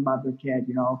just asked them about their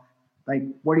kid, like,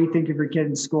 what do you think of your kid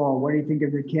in school? What do you think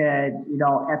of your kid,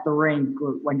 at the rink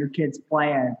when your kid's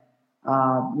playing?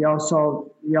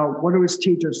 What do his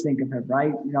teachers think of him,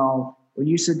 right? When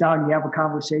you sit down and you have a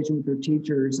conversation with your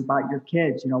teachers about your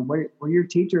kids,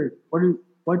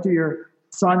 what do your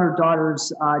son or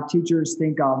daughter's teachers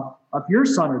think of your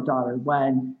son or daughter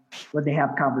when they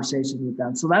have conversations with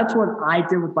them? So that's what I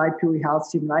did with my Pee Wee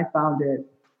house team, and I found it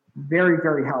very,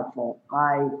 very helpful.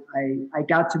 I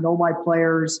got to know my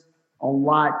players a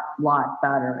lot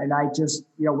better, and I just,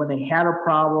 when they had a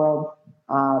problem,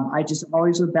 I just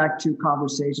always went back to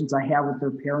conversations I had with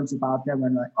their parents about them,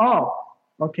 and like, oh,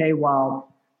 okay,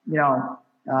 well,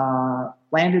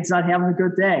 Landon's not having a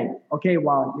good day. Okay,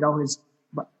 well, his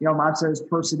mom says his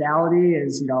personality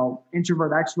is,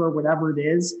 introvert, extrovert, whatever it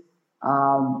is.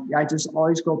 I just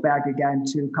always go back again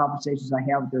to conversations I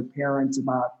have with their parents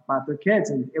about their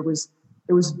kids, and it was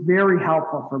very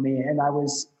helpful for me, and I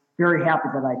was very happy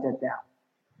that I did that.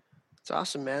 That's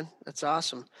awesome, man. That's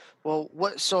awesome. Well,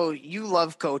 so you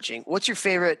love coaching. What's your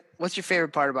favorite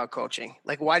part about coaching?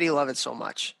 Like, why do you love it so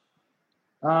much?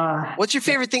 What's your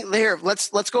favorite thing there?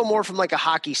 Let's go more from like a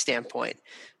hockey standpoint.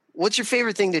 What's your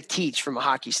favorite thing to teach from a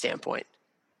hockey standpoint?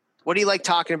 What do you like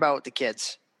talking about with the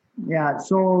kids? Yeah.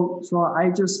 So I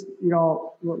just,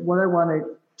 what I want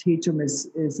to teach them is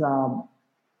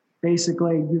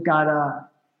basically you gotta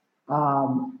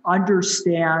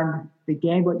understand the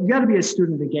game, but you got to be a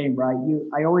student of the game, right?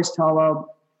 I always tell them,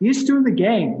 be a student of the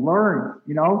game, learn,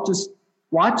 just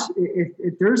watch.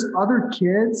 If there's other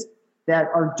kids that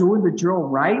are doing the drill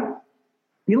right,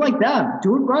 be like them,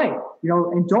 do it right,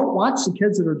 and don't watch the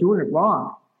kids that are doing it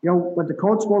wrong. When the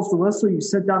coach blows the whistle, you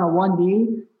sit down on one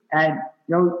knee and,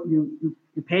 you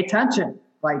pay attention.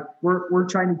 Like we're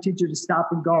trying to teach you to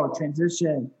stop and go,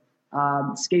 transition,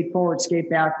 skate forward, skate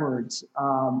backwards.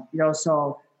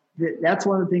 So that's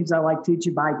one of the things I like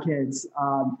teaching my kids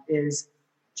is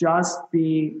just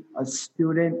be a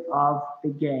student of the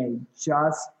game.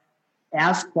 Just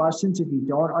ask questions if you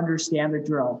don't understand the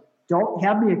drill. Don't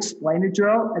have me explain the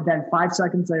drill and then 5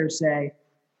 seconds later say,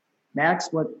 Max,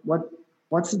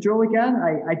 what's the drill again?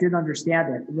 I didn't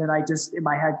understand it. And then I just in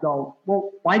my head go,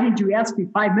 well, why did you ask me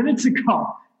 5 minutes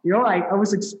ago? I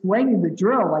was explaining the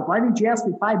drill. Like, why didn't you ask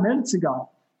me 5 minutes ago?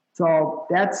 So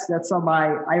that's something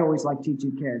I always like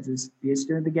teaching kids is be a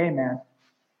student of the game, man.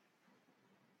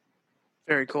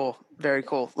 Very cool. Very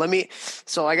cool.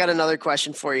 So I got another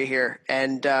question for you here.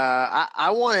 And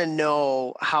I want to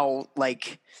know how,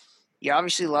 like, you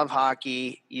obviously love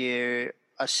hockey. You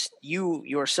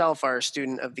yourself are a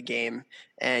student of the game,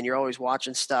 and you're always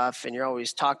watching stuff, and you're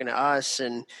always talking to us,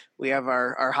 and we have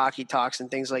our hockey talks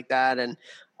and things like that. And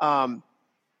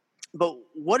but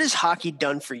what has hockey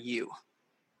done for you?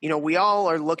 We all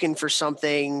are looking for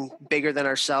something bigger than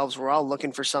ourselves. We're all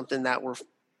looking for something that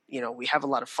we have a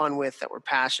lot of fun with, that we're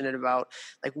passionate about.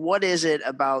 Like, what is it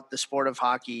about the sport of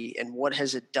hockey, and what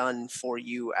has it done for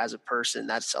you as a person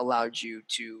that's allowed you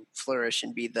to flourish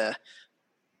and be the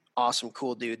awesome,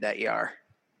 cool dude that you are?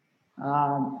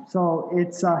 So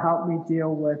it's helped me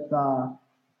deal with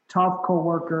tough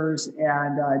coworkers,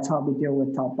 and it's helped me deal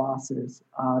with tough bosses.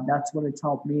 That's what it's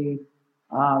helped me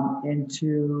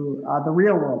into the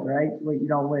real world, right?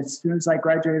 As soon as I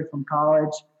graduated from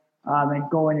college and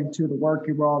going into the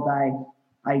working world, I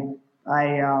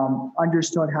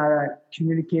understood how to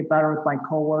communicate better with my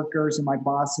coworkers and my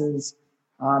bosses,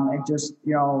 and just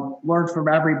learn from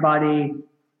everybody.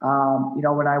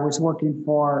 When I was working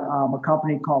for a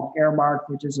company called Airmark,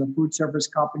 which is a food service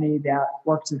company that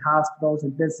works in hospitals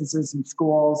and businesses and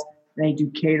schools, and they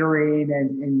do catering.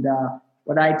 And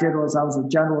what I did was I was a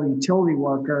general utility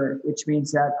worker, which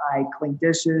means that I clean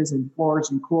dishes and floors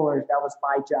and coolers. That was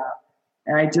my job.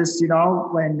 And I just,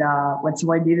 when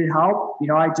somebody needed help,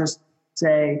 I just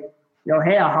say,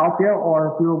 hey, I'll help you.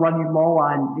 Or if we were running low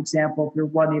on, if you're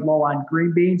running low on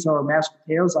green beans or mashed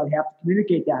potatoes, I'd have to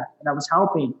communicate that. And I was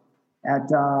helping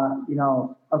at,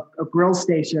 a grill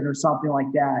station or something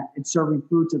like that and serving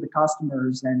food to the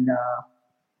customers. And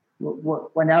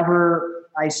whenever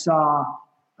I saw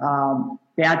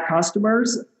bad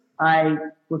customers, I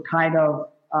would kind of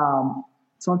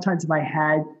sometimes in my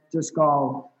head just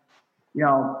go, I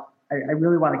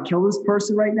really want to kill this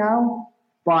person right now.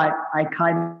 But I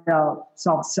kind of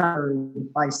self-centered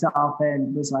myself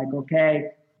and was like,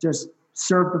 okay, just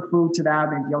serve the food to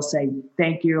them and you'll say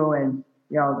thank you. And,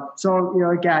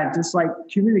 again, just like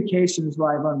communication is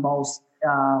what I learned most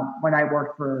when I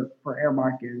worked for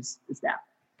Airmark is that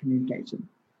communication.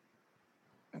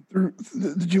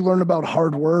 Did you learn about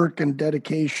hard work and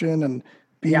dedication and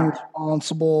being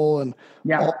responsible and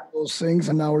all those things?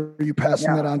 And now are you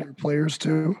passing that on to your players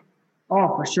too?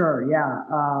 Oh, for sure. Yeah.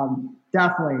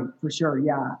 Definitely. For sure.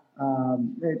 Yeah.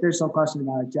 There's no question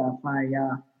about it, Jeff.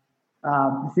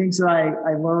 The things that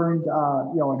I learned,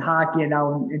 in hockey and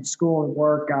now in school and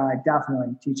work, I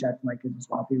definitely teach that to my kids as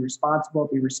well. Be responsible,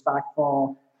 be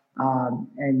respectful. That's,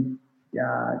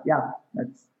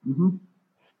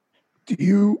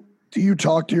 Do you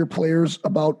talk to your players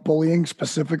about bullying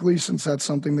specifically, since that's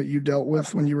something that you dealt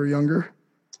with when you were younger?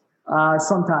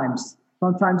 Sometimes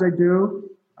I do.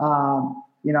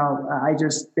 I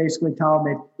just basically tell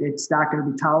them it's not going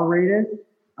to be tolerated.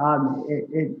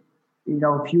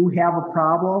 If you have a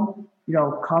problem,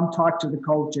 come talk to the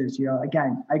coaches.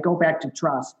 Again, I go back to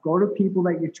trust. Go to people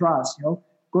that you trust. Go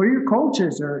to your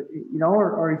coaches, or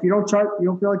if you don't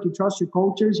feel like you trust your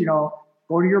coaches, go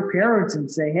to your parents and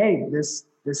say, hey, this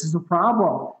is a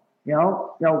problem.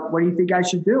 What do you think I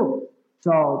should do?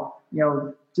 So,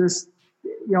 again,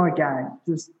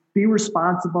 just be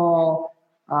responsible.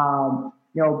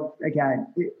 Again,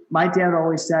 my dad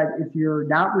always said, if you're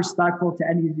not respectful to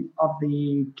any of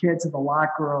the kids in the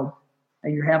locker room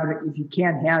and if you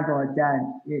can't handle it,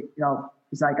 then,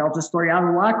 he's like, I'll just throw you out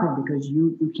of the locker room because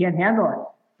you can't handle it.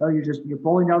 So you're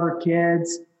bullying other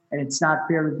kids, and it's not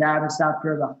fair to them. It's not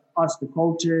fair to us, the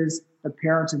coaches, the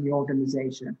parents, and the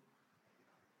organization.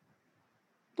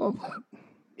 Love that.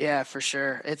 Yeah, for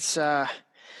sure. It's,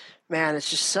 man, it's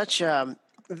just such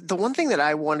the one thing that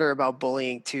I wonder about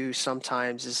bullying too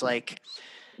sometimes is like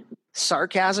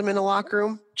sarcasm in a locker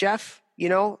room, Jeff.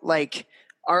 Like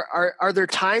are there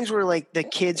times where like the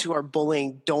kids who are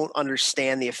bullying don't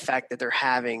understand the effect that they're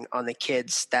having on the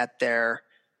kids that they're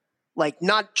like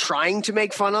not trying to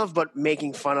make fun of, but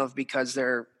making fun of because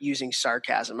they're using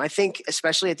sarcasm. I think,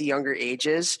 especially at the younger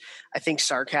ages, I think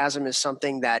sarcasm is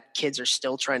something that kids are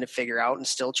still trying to figure out and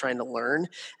still trying to learn.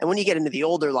 And when you get into the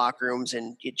older locker rooms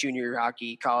and junior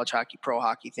hockey, college hockey, pro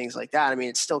hockey, things like that, I mean,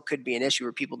 it still could be an issue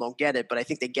where people don't get it, but I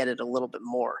think they get it a little bit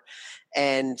more.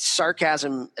 And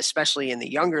sarcasm, especially in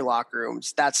the younger locker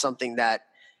rooms, that's something that,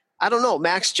 I don't know,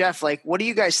 Max, Jeff, like, what do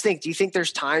you guys think? Do you think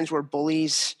there's times where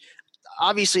bullies –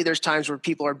 obviously there's times where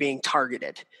people are being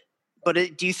targeted, but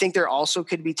do you think there also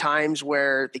could be times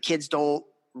where the kids don't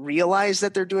realize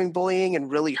that they're doing bullying and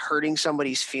really hurting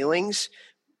somebody's feelings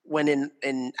when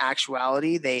in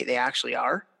actuality they actually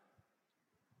are?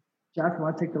 Jeff, you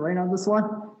want to take the rein on this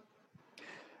one?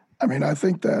 I mean, I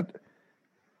think that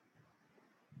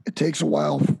it takes a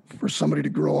while for somebody to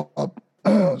grow up.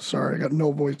 Sorry, I got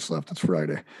no voice left. It's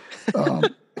Friday.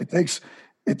 It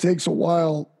takes a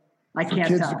while for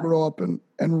kids to grow up and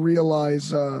realize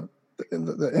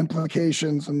the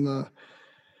implications and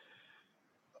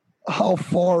how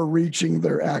far-reaching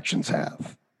their actions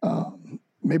have.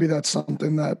 Maybe that's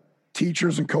something that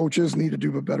teachers and coaches need to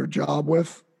do a better job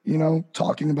with,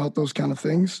 talking about those kind of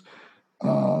things.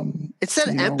 It's that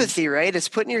empathy, right? It's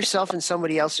putting yourself in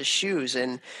somebody else's shoes,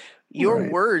 and your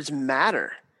words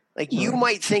matter. Like, you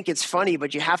might think it's funny,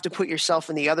 but you have to put yourself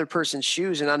in the other person's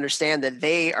shoes and understand that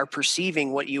they are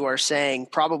perceiving what you are saying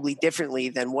probably differently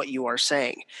than what you are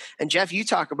saying. And Jeff, you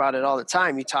talk about it all the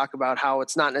time. You talk about how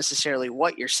it's not necessarily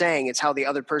what you're saying, it's how the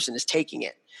other person is taking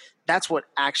it. That's what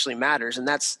actually matters. And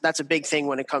that's a big thing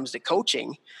when it comes to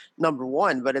coaching, number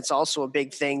one, but it's also a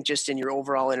big thing just in your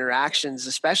overall interactions,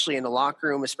 especially in the locker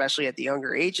room, especially at the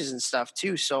younger ages and stuff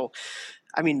too. So,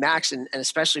 I mean, Max, and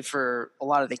especially for a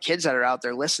lot of the kids that are out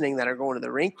there listening that are going to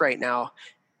the rink right now,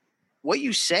 what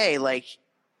you say, like,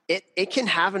 it can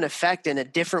have an effect in a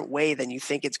different way than you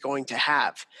think it's going to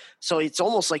have. So it's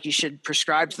almost like you should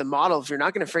prescribe to the model. If you're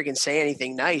not going to freaking say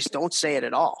anything nice, don't say it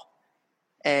at all.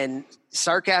 And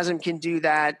sarcasm can do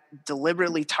that.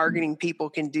 Deliberately targeting people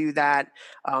can do that.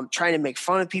 Trying to make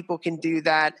fun of people can do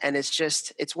that. And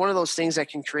it's one of those things that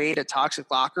can create a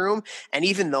toxic locker room. And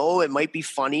even though it might be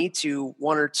funny to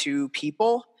one or two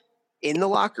people in the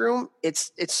locker room,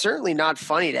 it's certainly not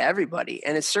funny to everybody.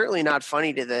 And it's certainly not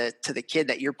funny to the kid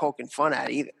that you're poking fun at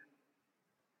either.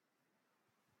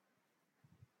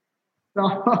 So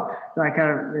I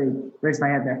kind of raised my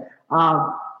hand there.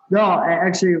 No,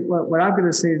 actually, what I'm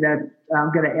going to say that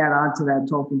I'm going to add on to that,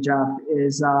 Topher, Jeff,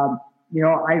 is,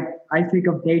 I think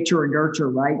of nature and nurture,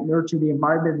 right? Nurture the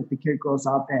environment that the kid grows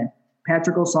up in.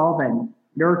 Patrick O'Sullivan,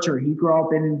 nurture. He grew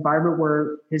up in an environment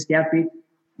where his dad beat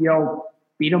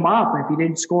him up if he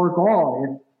didn't score a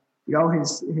goal.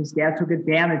 His dad took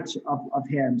advantage of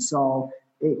him. So,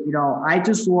 I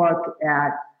just look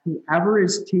at whoever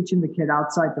is teaching the kid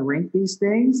outside the rink these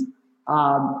things.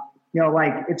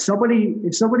 Like if somebody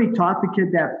taught the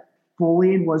kid that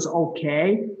bullying was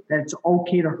okay, that it's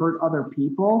okay to hurt other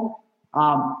people,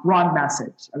 wrong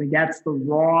message. I mean, that's the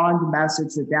wrong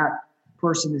message that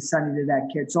person is sending to that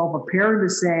kid. So if a parent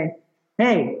is saying,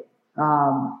 hey,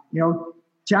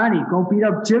 Johnny, go beat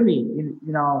up Jimmy,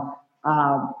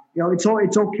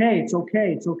 it's okay.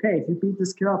 If you beat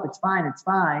this kid up, it's fine.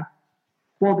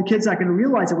 Well, the kid's not going to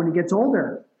realize it when he gets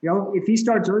older. If he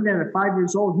starts learning that at 5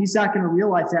 years old, he's not going to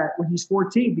realize that when he's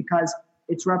 14 because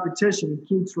it's repetition. He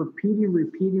keeps repeating,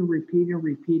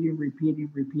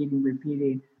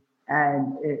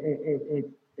 and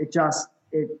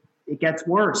it gets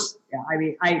worse. Yeah, I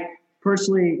mean, I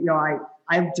personally,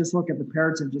 I just look at the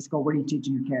parents and just go, "What are you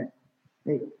teaching your kid?"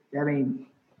 What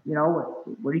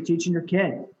are you teaching your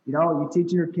kid? You're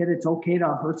teaching your kid it's okay to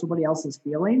hurt somebody else's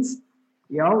feelings.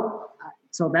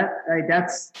 So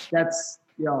that's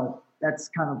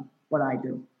kind of what I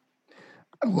do.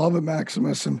 I love it,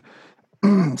 Maximus. And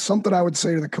something I would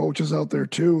say to the coaches out there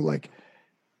too, like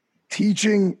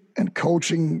teaching and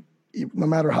coaching, no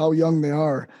matter how young they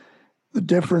are, the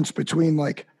difference between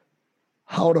like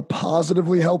how to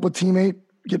positively help a teammate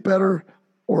get better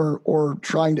or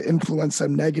trying to influence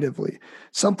them negatively.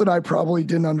 Something I probably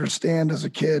didn't understand as a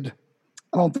kid.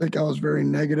 I don't think I was very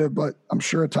negative, but I'm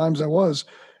sure at times I was,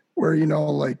 where,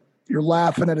 like you're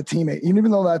laughing at a teammate, even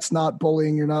though that's not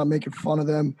bullying, you're not making fun of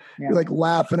them. Yeah. You're like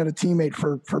laughing at a teammate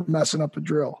for messing up a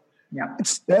drill. Yeah.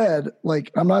 Instead,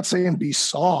 like, I'm not saying be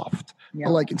soft,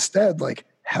 but like instead, like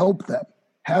help them,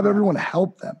 have everyone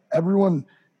help them. Everyone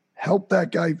help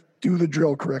that guy do the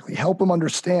drill correctly, help him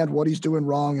understand what he's doing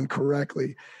wrong and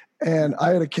correctly. And I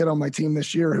had a kid on my team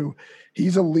this year who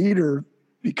he's a leader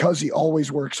because he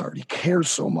always works hard. He cares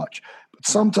so much, but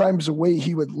sometimes the way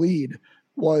he would lead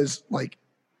was like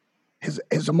his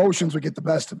emotions would get the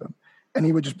best of him. and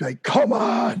he would just be like, come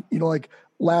on, like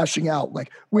lashing out,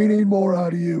 like, we need more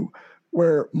out of you,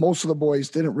 where most of the boys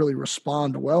didn't really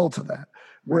respond well to that.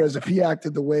 Whereas if he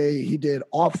acted the way he did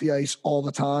off the ice all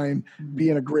the time,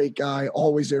 being a great guy,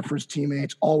 always there for his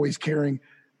teammates, always caring,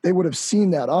 they would have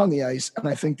seen that on the ice, and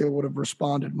I think they would have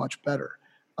responded much better.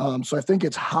 So I think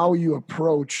it's how you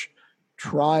approach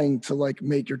trying to like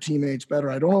make your teammates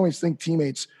better. I don't always think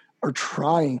teammates are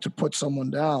trying to put someone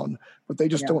down, but they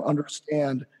just don't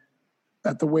understand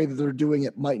that the way that they're doing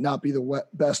it might not be the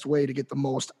best way to get the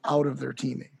most out of their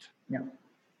teammate.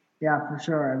 Yeah, for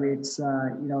sure. I mean, it's,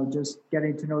 just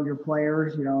getting to know your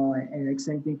players, and the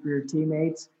same thing for your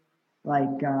teammates. Like,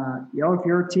 if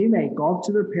you're a teammate, go up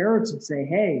to their parents and say,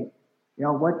 hey,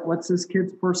 what's this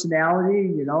kid's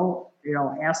personality?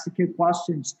 Ask the kid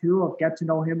questions too, get to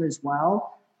know him as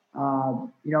well.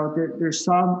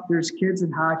 There's kids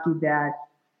in hockey that,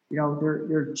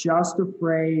 they're just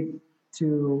afraid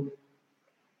to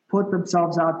put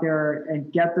themselves out there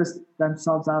and get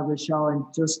themselves out of the shell,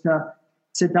 and just to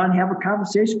sit down and have a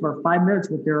conversation for 5 minutes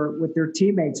with their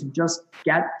teammates and just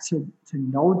get to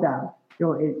know them.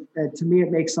 To me,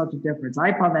 it makes such a difference.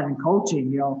 I found that in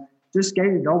coaching, just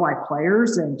getting to know my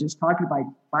players and just talking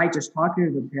by just talking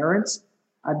to the parents.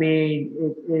 I mean,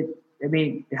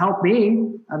 it helped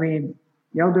me. I mean,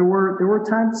 there were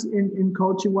times in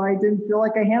coaching where I didn't feel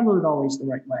like I handled it always the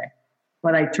right way,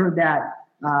 but I turned that,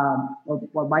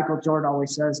 what Michael Jordan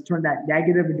always says, turn that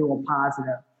negative into a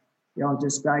positive.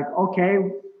 Just like, okay,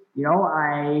 maybe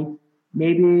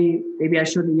I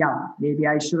shouldn't have yelled. Maybe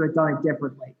I should have done it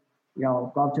differently.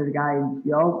 Go up to the guy and,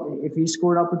 if he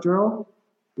scored up a drill,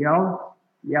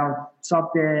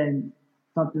 something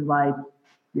like,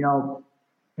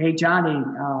 hey, Johnny,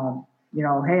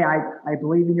 hey, I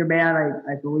believe in your man.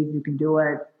 I believe you can do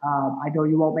it. I know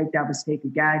you won't make that mistake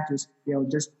again. Just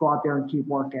go out there and keep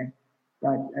working.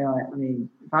 But,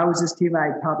 if I was his team,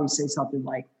 I'd probably say something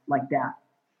like that.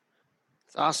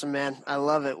 It's awesome, man. I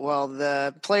love it. Well,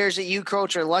 the players that you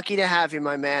coach are lucky to have you,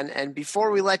 my man. And before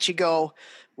we let you go,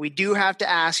 we do have to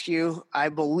ask you, I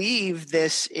believe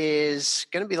this is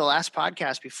going to be the last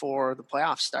podcast before the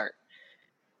playoffs start.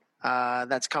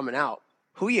 That's coming out.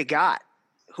 Who you got?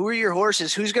 Who are your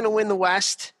horses? Who's going to win the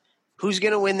West? Who's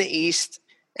going to win the East?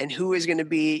 And who is going to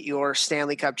be your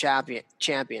Stanley Cup champion?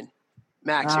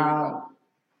 Max, here we go.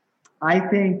 I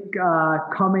think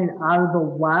coming out of the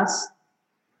West,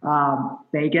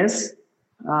 Vegas.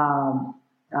 I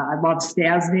love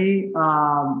Stastny.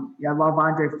 I love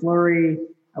Andre Fleury.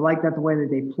 I like that the way that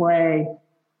they play.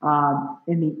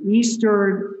 In the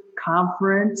Eastern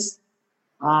Conference,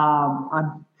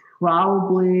 I'm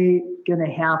probably going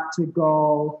to have to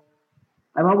go.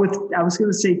 I was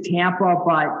going to say Tampa,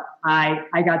 but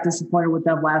I got disappointed with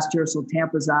them last year, so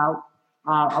Tampa's out.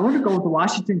 I want to go with the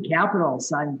Washington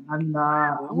Capitals. I'm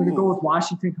going to go with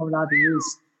Washington coming out of the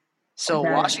East. So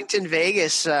then, Washington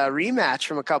Vegas rematch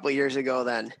from a couple of years ago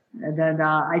then. And then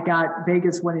I got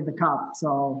Vegas winning the cup.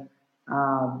 So,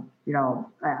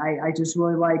 I just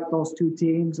really like those two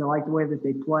teams. I like the way that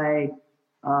they play.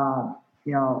 I'm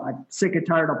sick and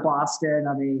tired of Boston.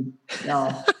 I mean,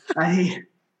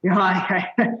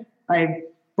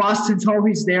 Boston's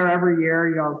always there every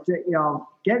year.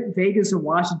 Get Vegas and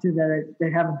Washington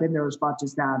that haven't been there as much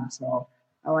as them. So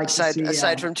I like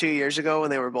aside from 2 years ago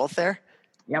when they were both there.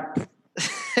 Yep.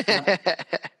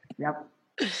 Yep,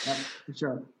 for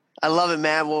sure. I love it,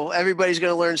 man. Well, everybody's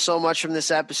going to learn so much from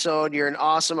this episode. You're an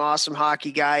awesome, awesome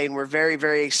hockey guy, and we're very,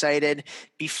 very excited.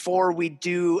 Before we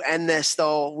do end this,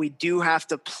 though, we do have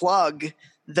to plug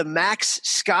the Max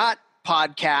Scott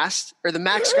podcast, or the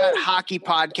Max Scott Hockey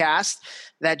Podcast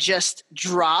that just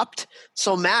dropped.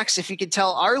 So, Max, if you could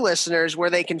tell our listeners where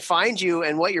they can find you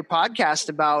and what your podcast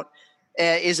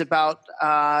is about,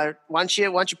 why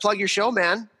don't you plug your show,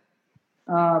 man?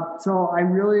 So I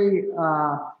really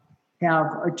have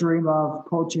a dream of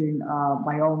coaching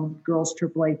my own girls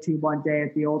AAA team one day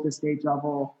at the oldest age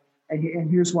level. And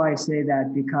here's why I say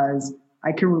that, because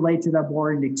I can relate to them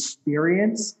more in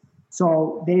experience.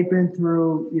 So they've been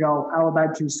through,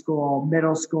 elementary school,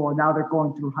 middle school, and now they're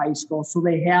going through high school. So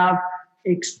they have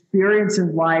experience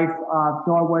in life,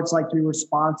 knowing what it's like to be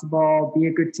responsible, be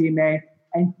a good teammate,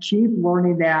 and keep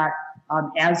learning that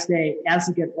as they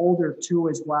get older too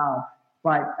as well.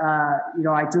 But, I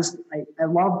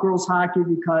love girls hockey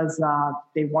because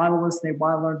they want to listen, they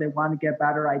want to learn, they want to get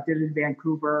better. I did it in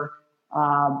Vancouver,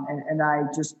 and I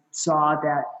just saw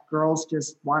that girls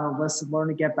just want to listen, learn,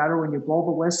 and get better. When you blow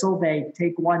the whistle, they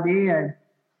take one knee,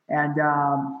 and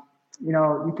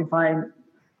you can find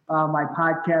my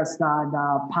podcast on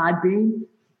Podbean,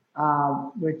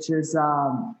 which is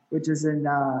an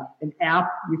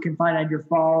app you can find on your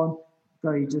phone.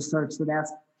 So you just search the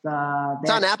Max.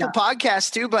 It's on Apple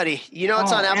Podcasts too, buddy. You know,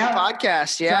 it's on Apple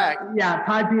Podcasts. Yeah. Yeah.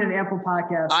 Podbean and Apple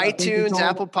Podcasts. iTunes,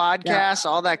 Apple Podcasts,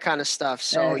 all that kind of stuff.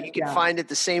 So you can find it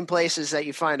the same places that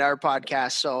you find our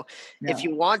podcast. So if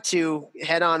you want to,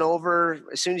 head on over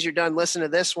as soon as you're done listening to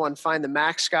this one, find the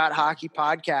Max Scott Hockey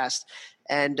Podcast.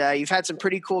 And you've had some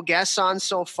pretty cool guests on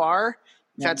so far.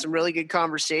 We've had some really good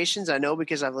conversations. I know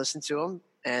because I've listened to them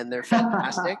and they're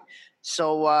fantastic.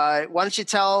 So why don't you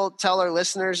tell our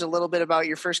listeners a little bit about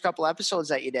your first couple episodes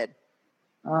that you did?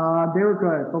 They were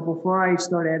good. But before I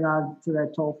start in on to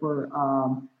that Topher,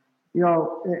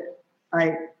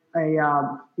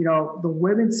 the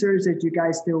women's series that you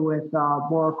guys do with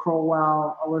Laura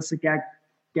Crowell, Alyssa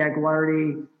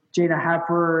Gagliardi, Jana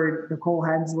Hefford, Nicole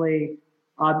Hensley,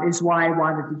 is why I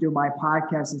wanted to do my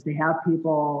podcast, is to have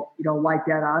people, like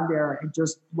that on there and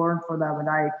just learn from them. And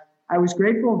I was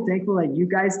grateful and thankful that you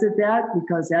guys did that,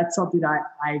 because that's something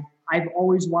I've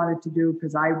always wanted to do,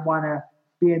 because I want to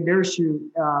be in their shoes,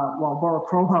 Laura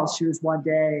Crowell's shoes one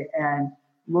day, and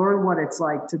learn what it's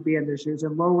like to be in their shoes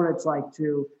and learn what it's like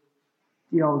to,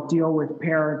 deal with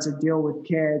parents and deal with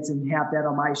kids and have that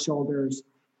on my shoulders.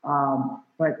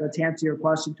 But to answer your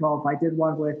question, 12, I did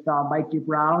one with Mikey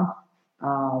Brown,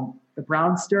 the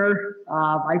Brownster.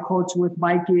 I coached with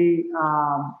Mikey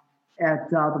at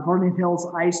the Vernon Hills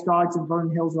Ice Dogs in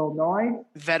Vernon Hills, Illinois.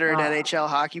 Veteran NHL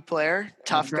hockey player,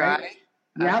 tough guy.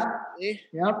 Yep.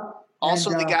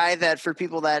 Also the guy that, for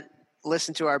people that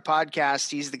listen to our podcast,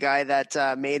 he's the guy that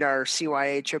made our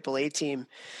CYA AAA team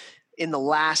in the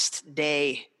last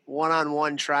day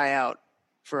one-on-one tryout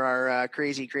for our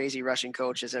crazy Russian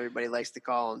coach, as everybody likes to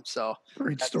call him. So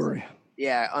great story.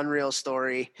 Yeah, unreal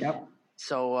story. Yep.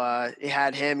 So it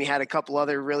had him. He had a couple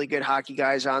other really good hockey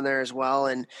guys on there as well.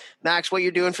 And Max, what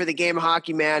you're doing for the game of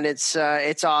hockey, man, it's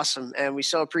awesome. And we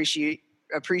so appreciate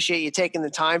you taking the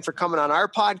time for coming on our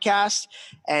podcast,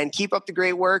 and keep up the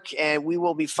great work. And we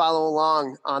will be following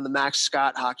along on the Max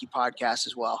Scott Hockey Podcast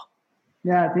as well.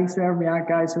 Yeah. Thanks for having me on,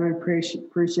 guys. Really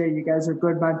appreciate you guys are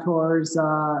good mentors.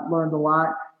 Learned a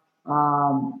lot.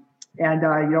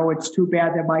 It's too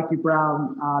bad that Mikey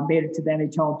Brown made it to the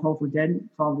NHL and Topher didn't.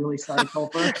 So I'm really sorry,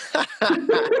 Topher.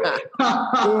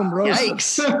 Boom,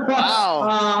 yikes.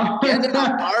 Wow. Get it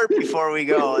up hard before we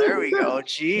go. There we go.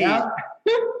 Gee. Yep.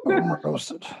 Boom,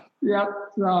 roasted. Yep.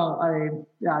 So,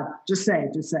 just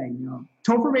saying,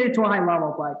 Topher made it to a high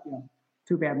level, but,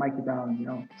 too bad Mikey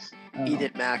Brown, Eat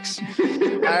it, Max. All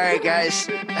right, guys.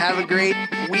 Have a great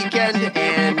weekend.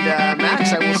 And,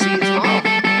 Max, I will see you tomorrow. You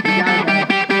got it,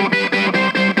 man.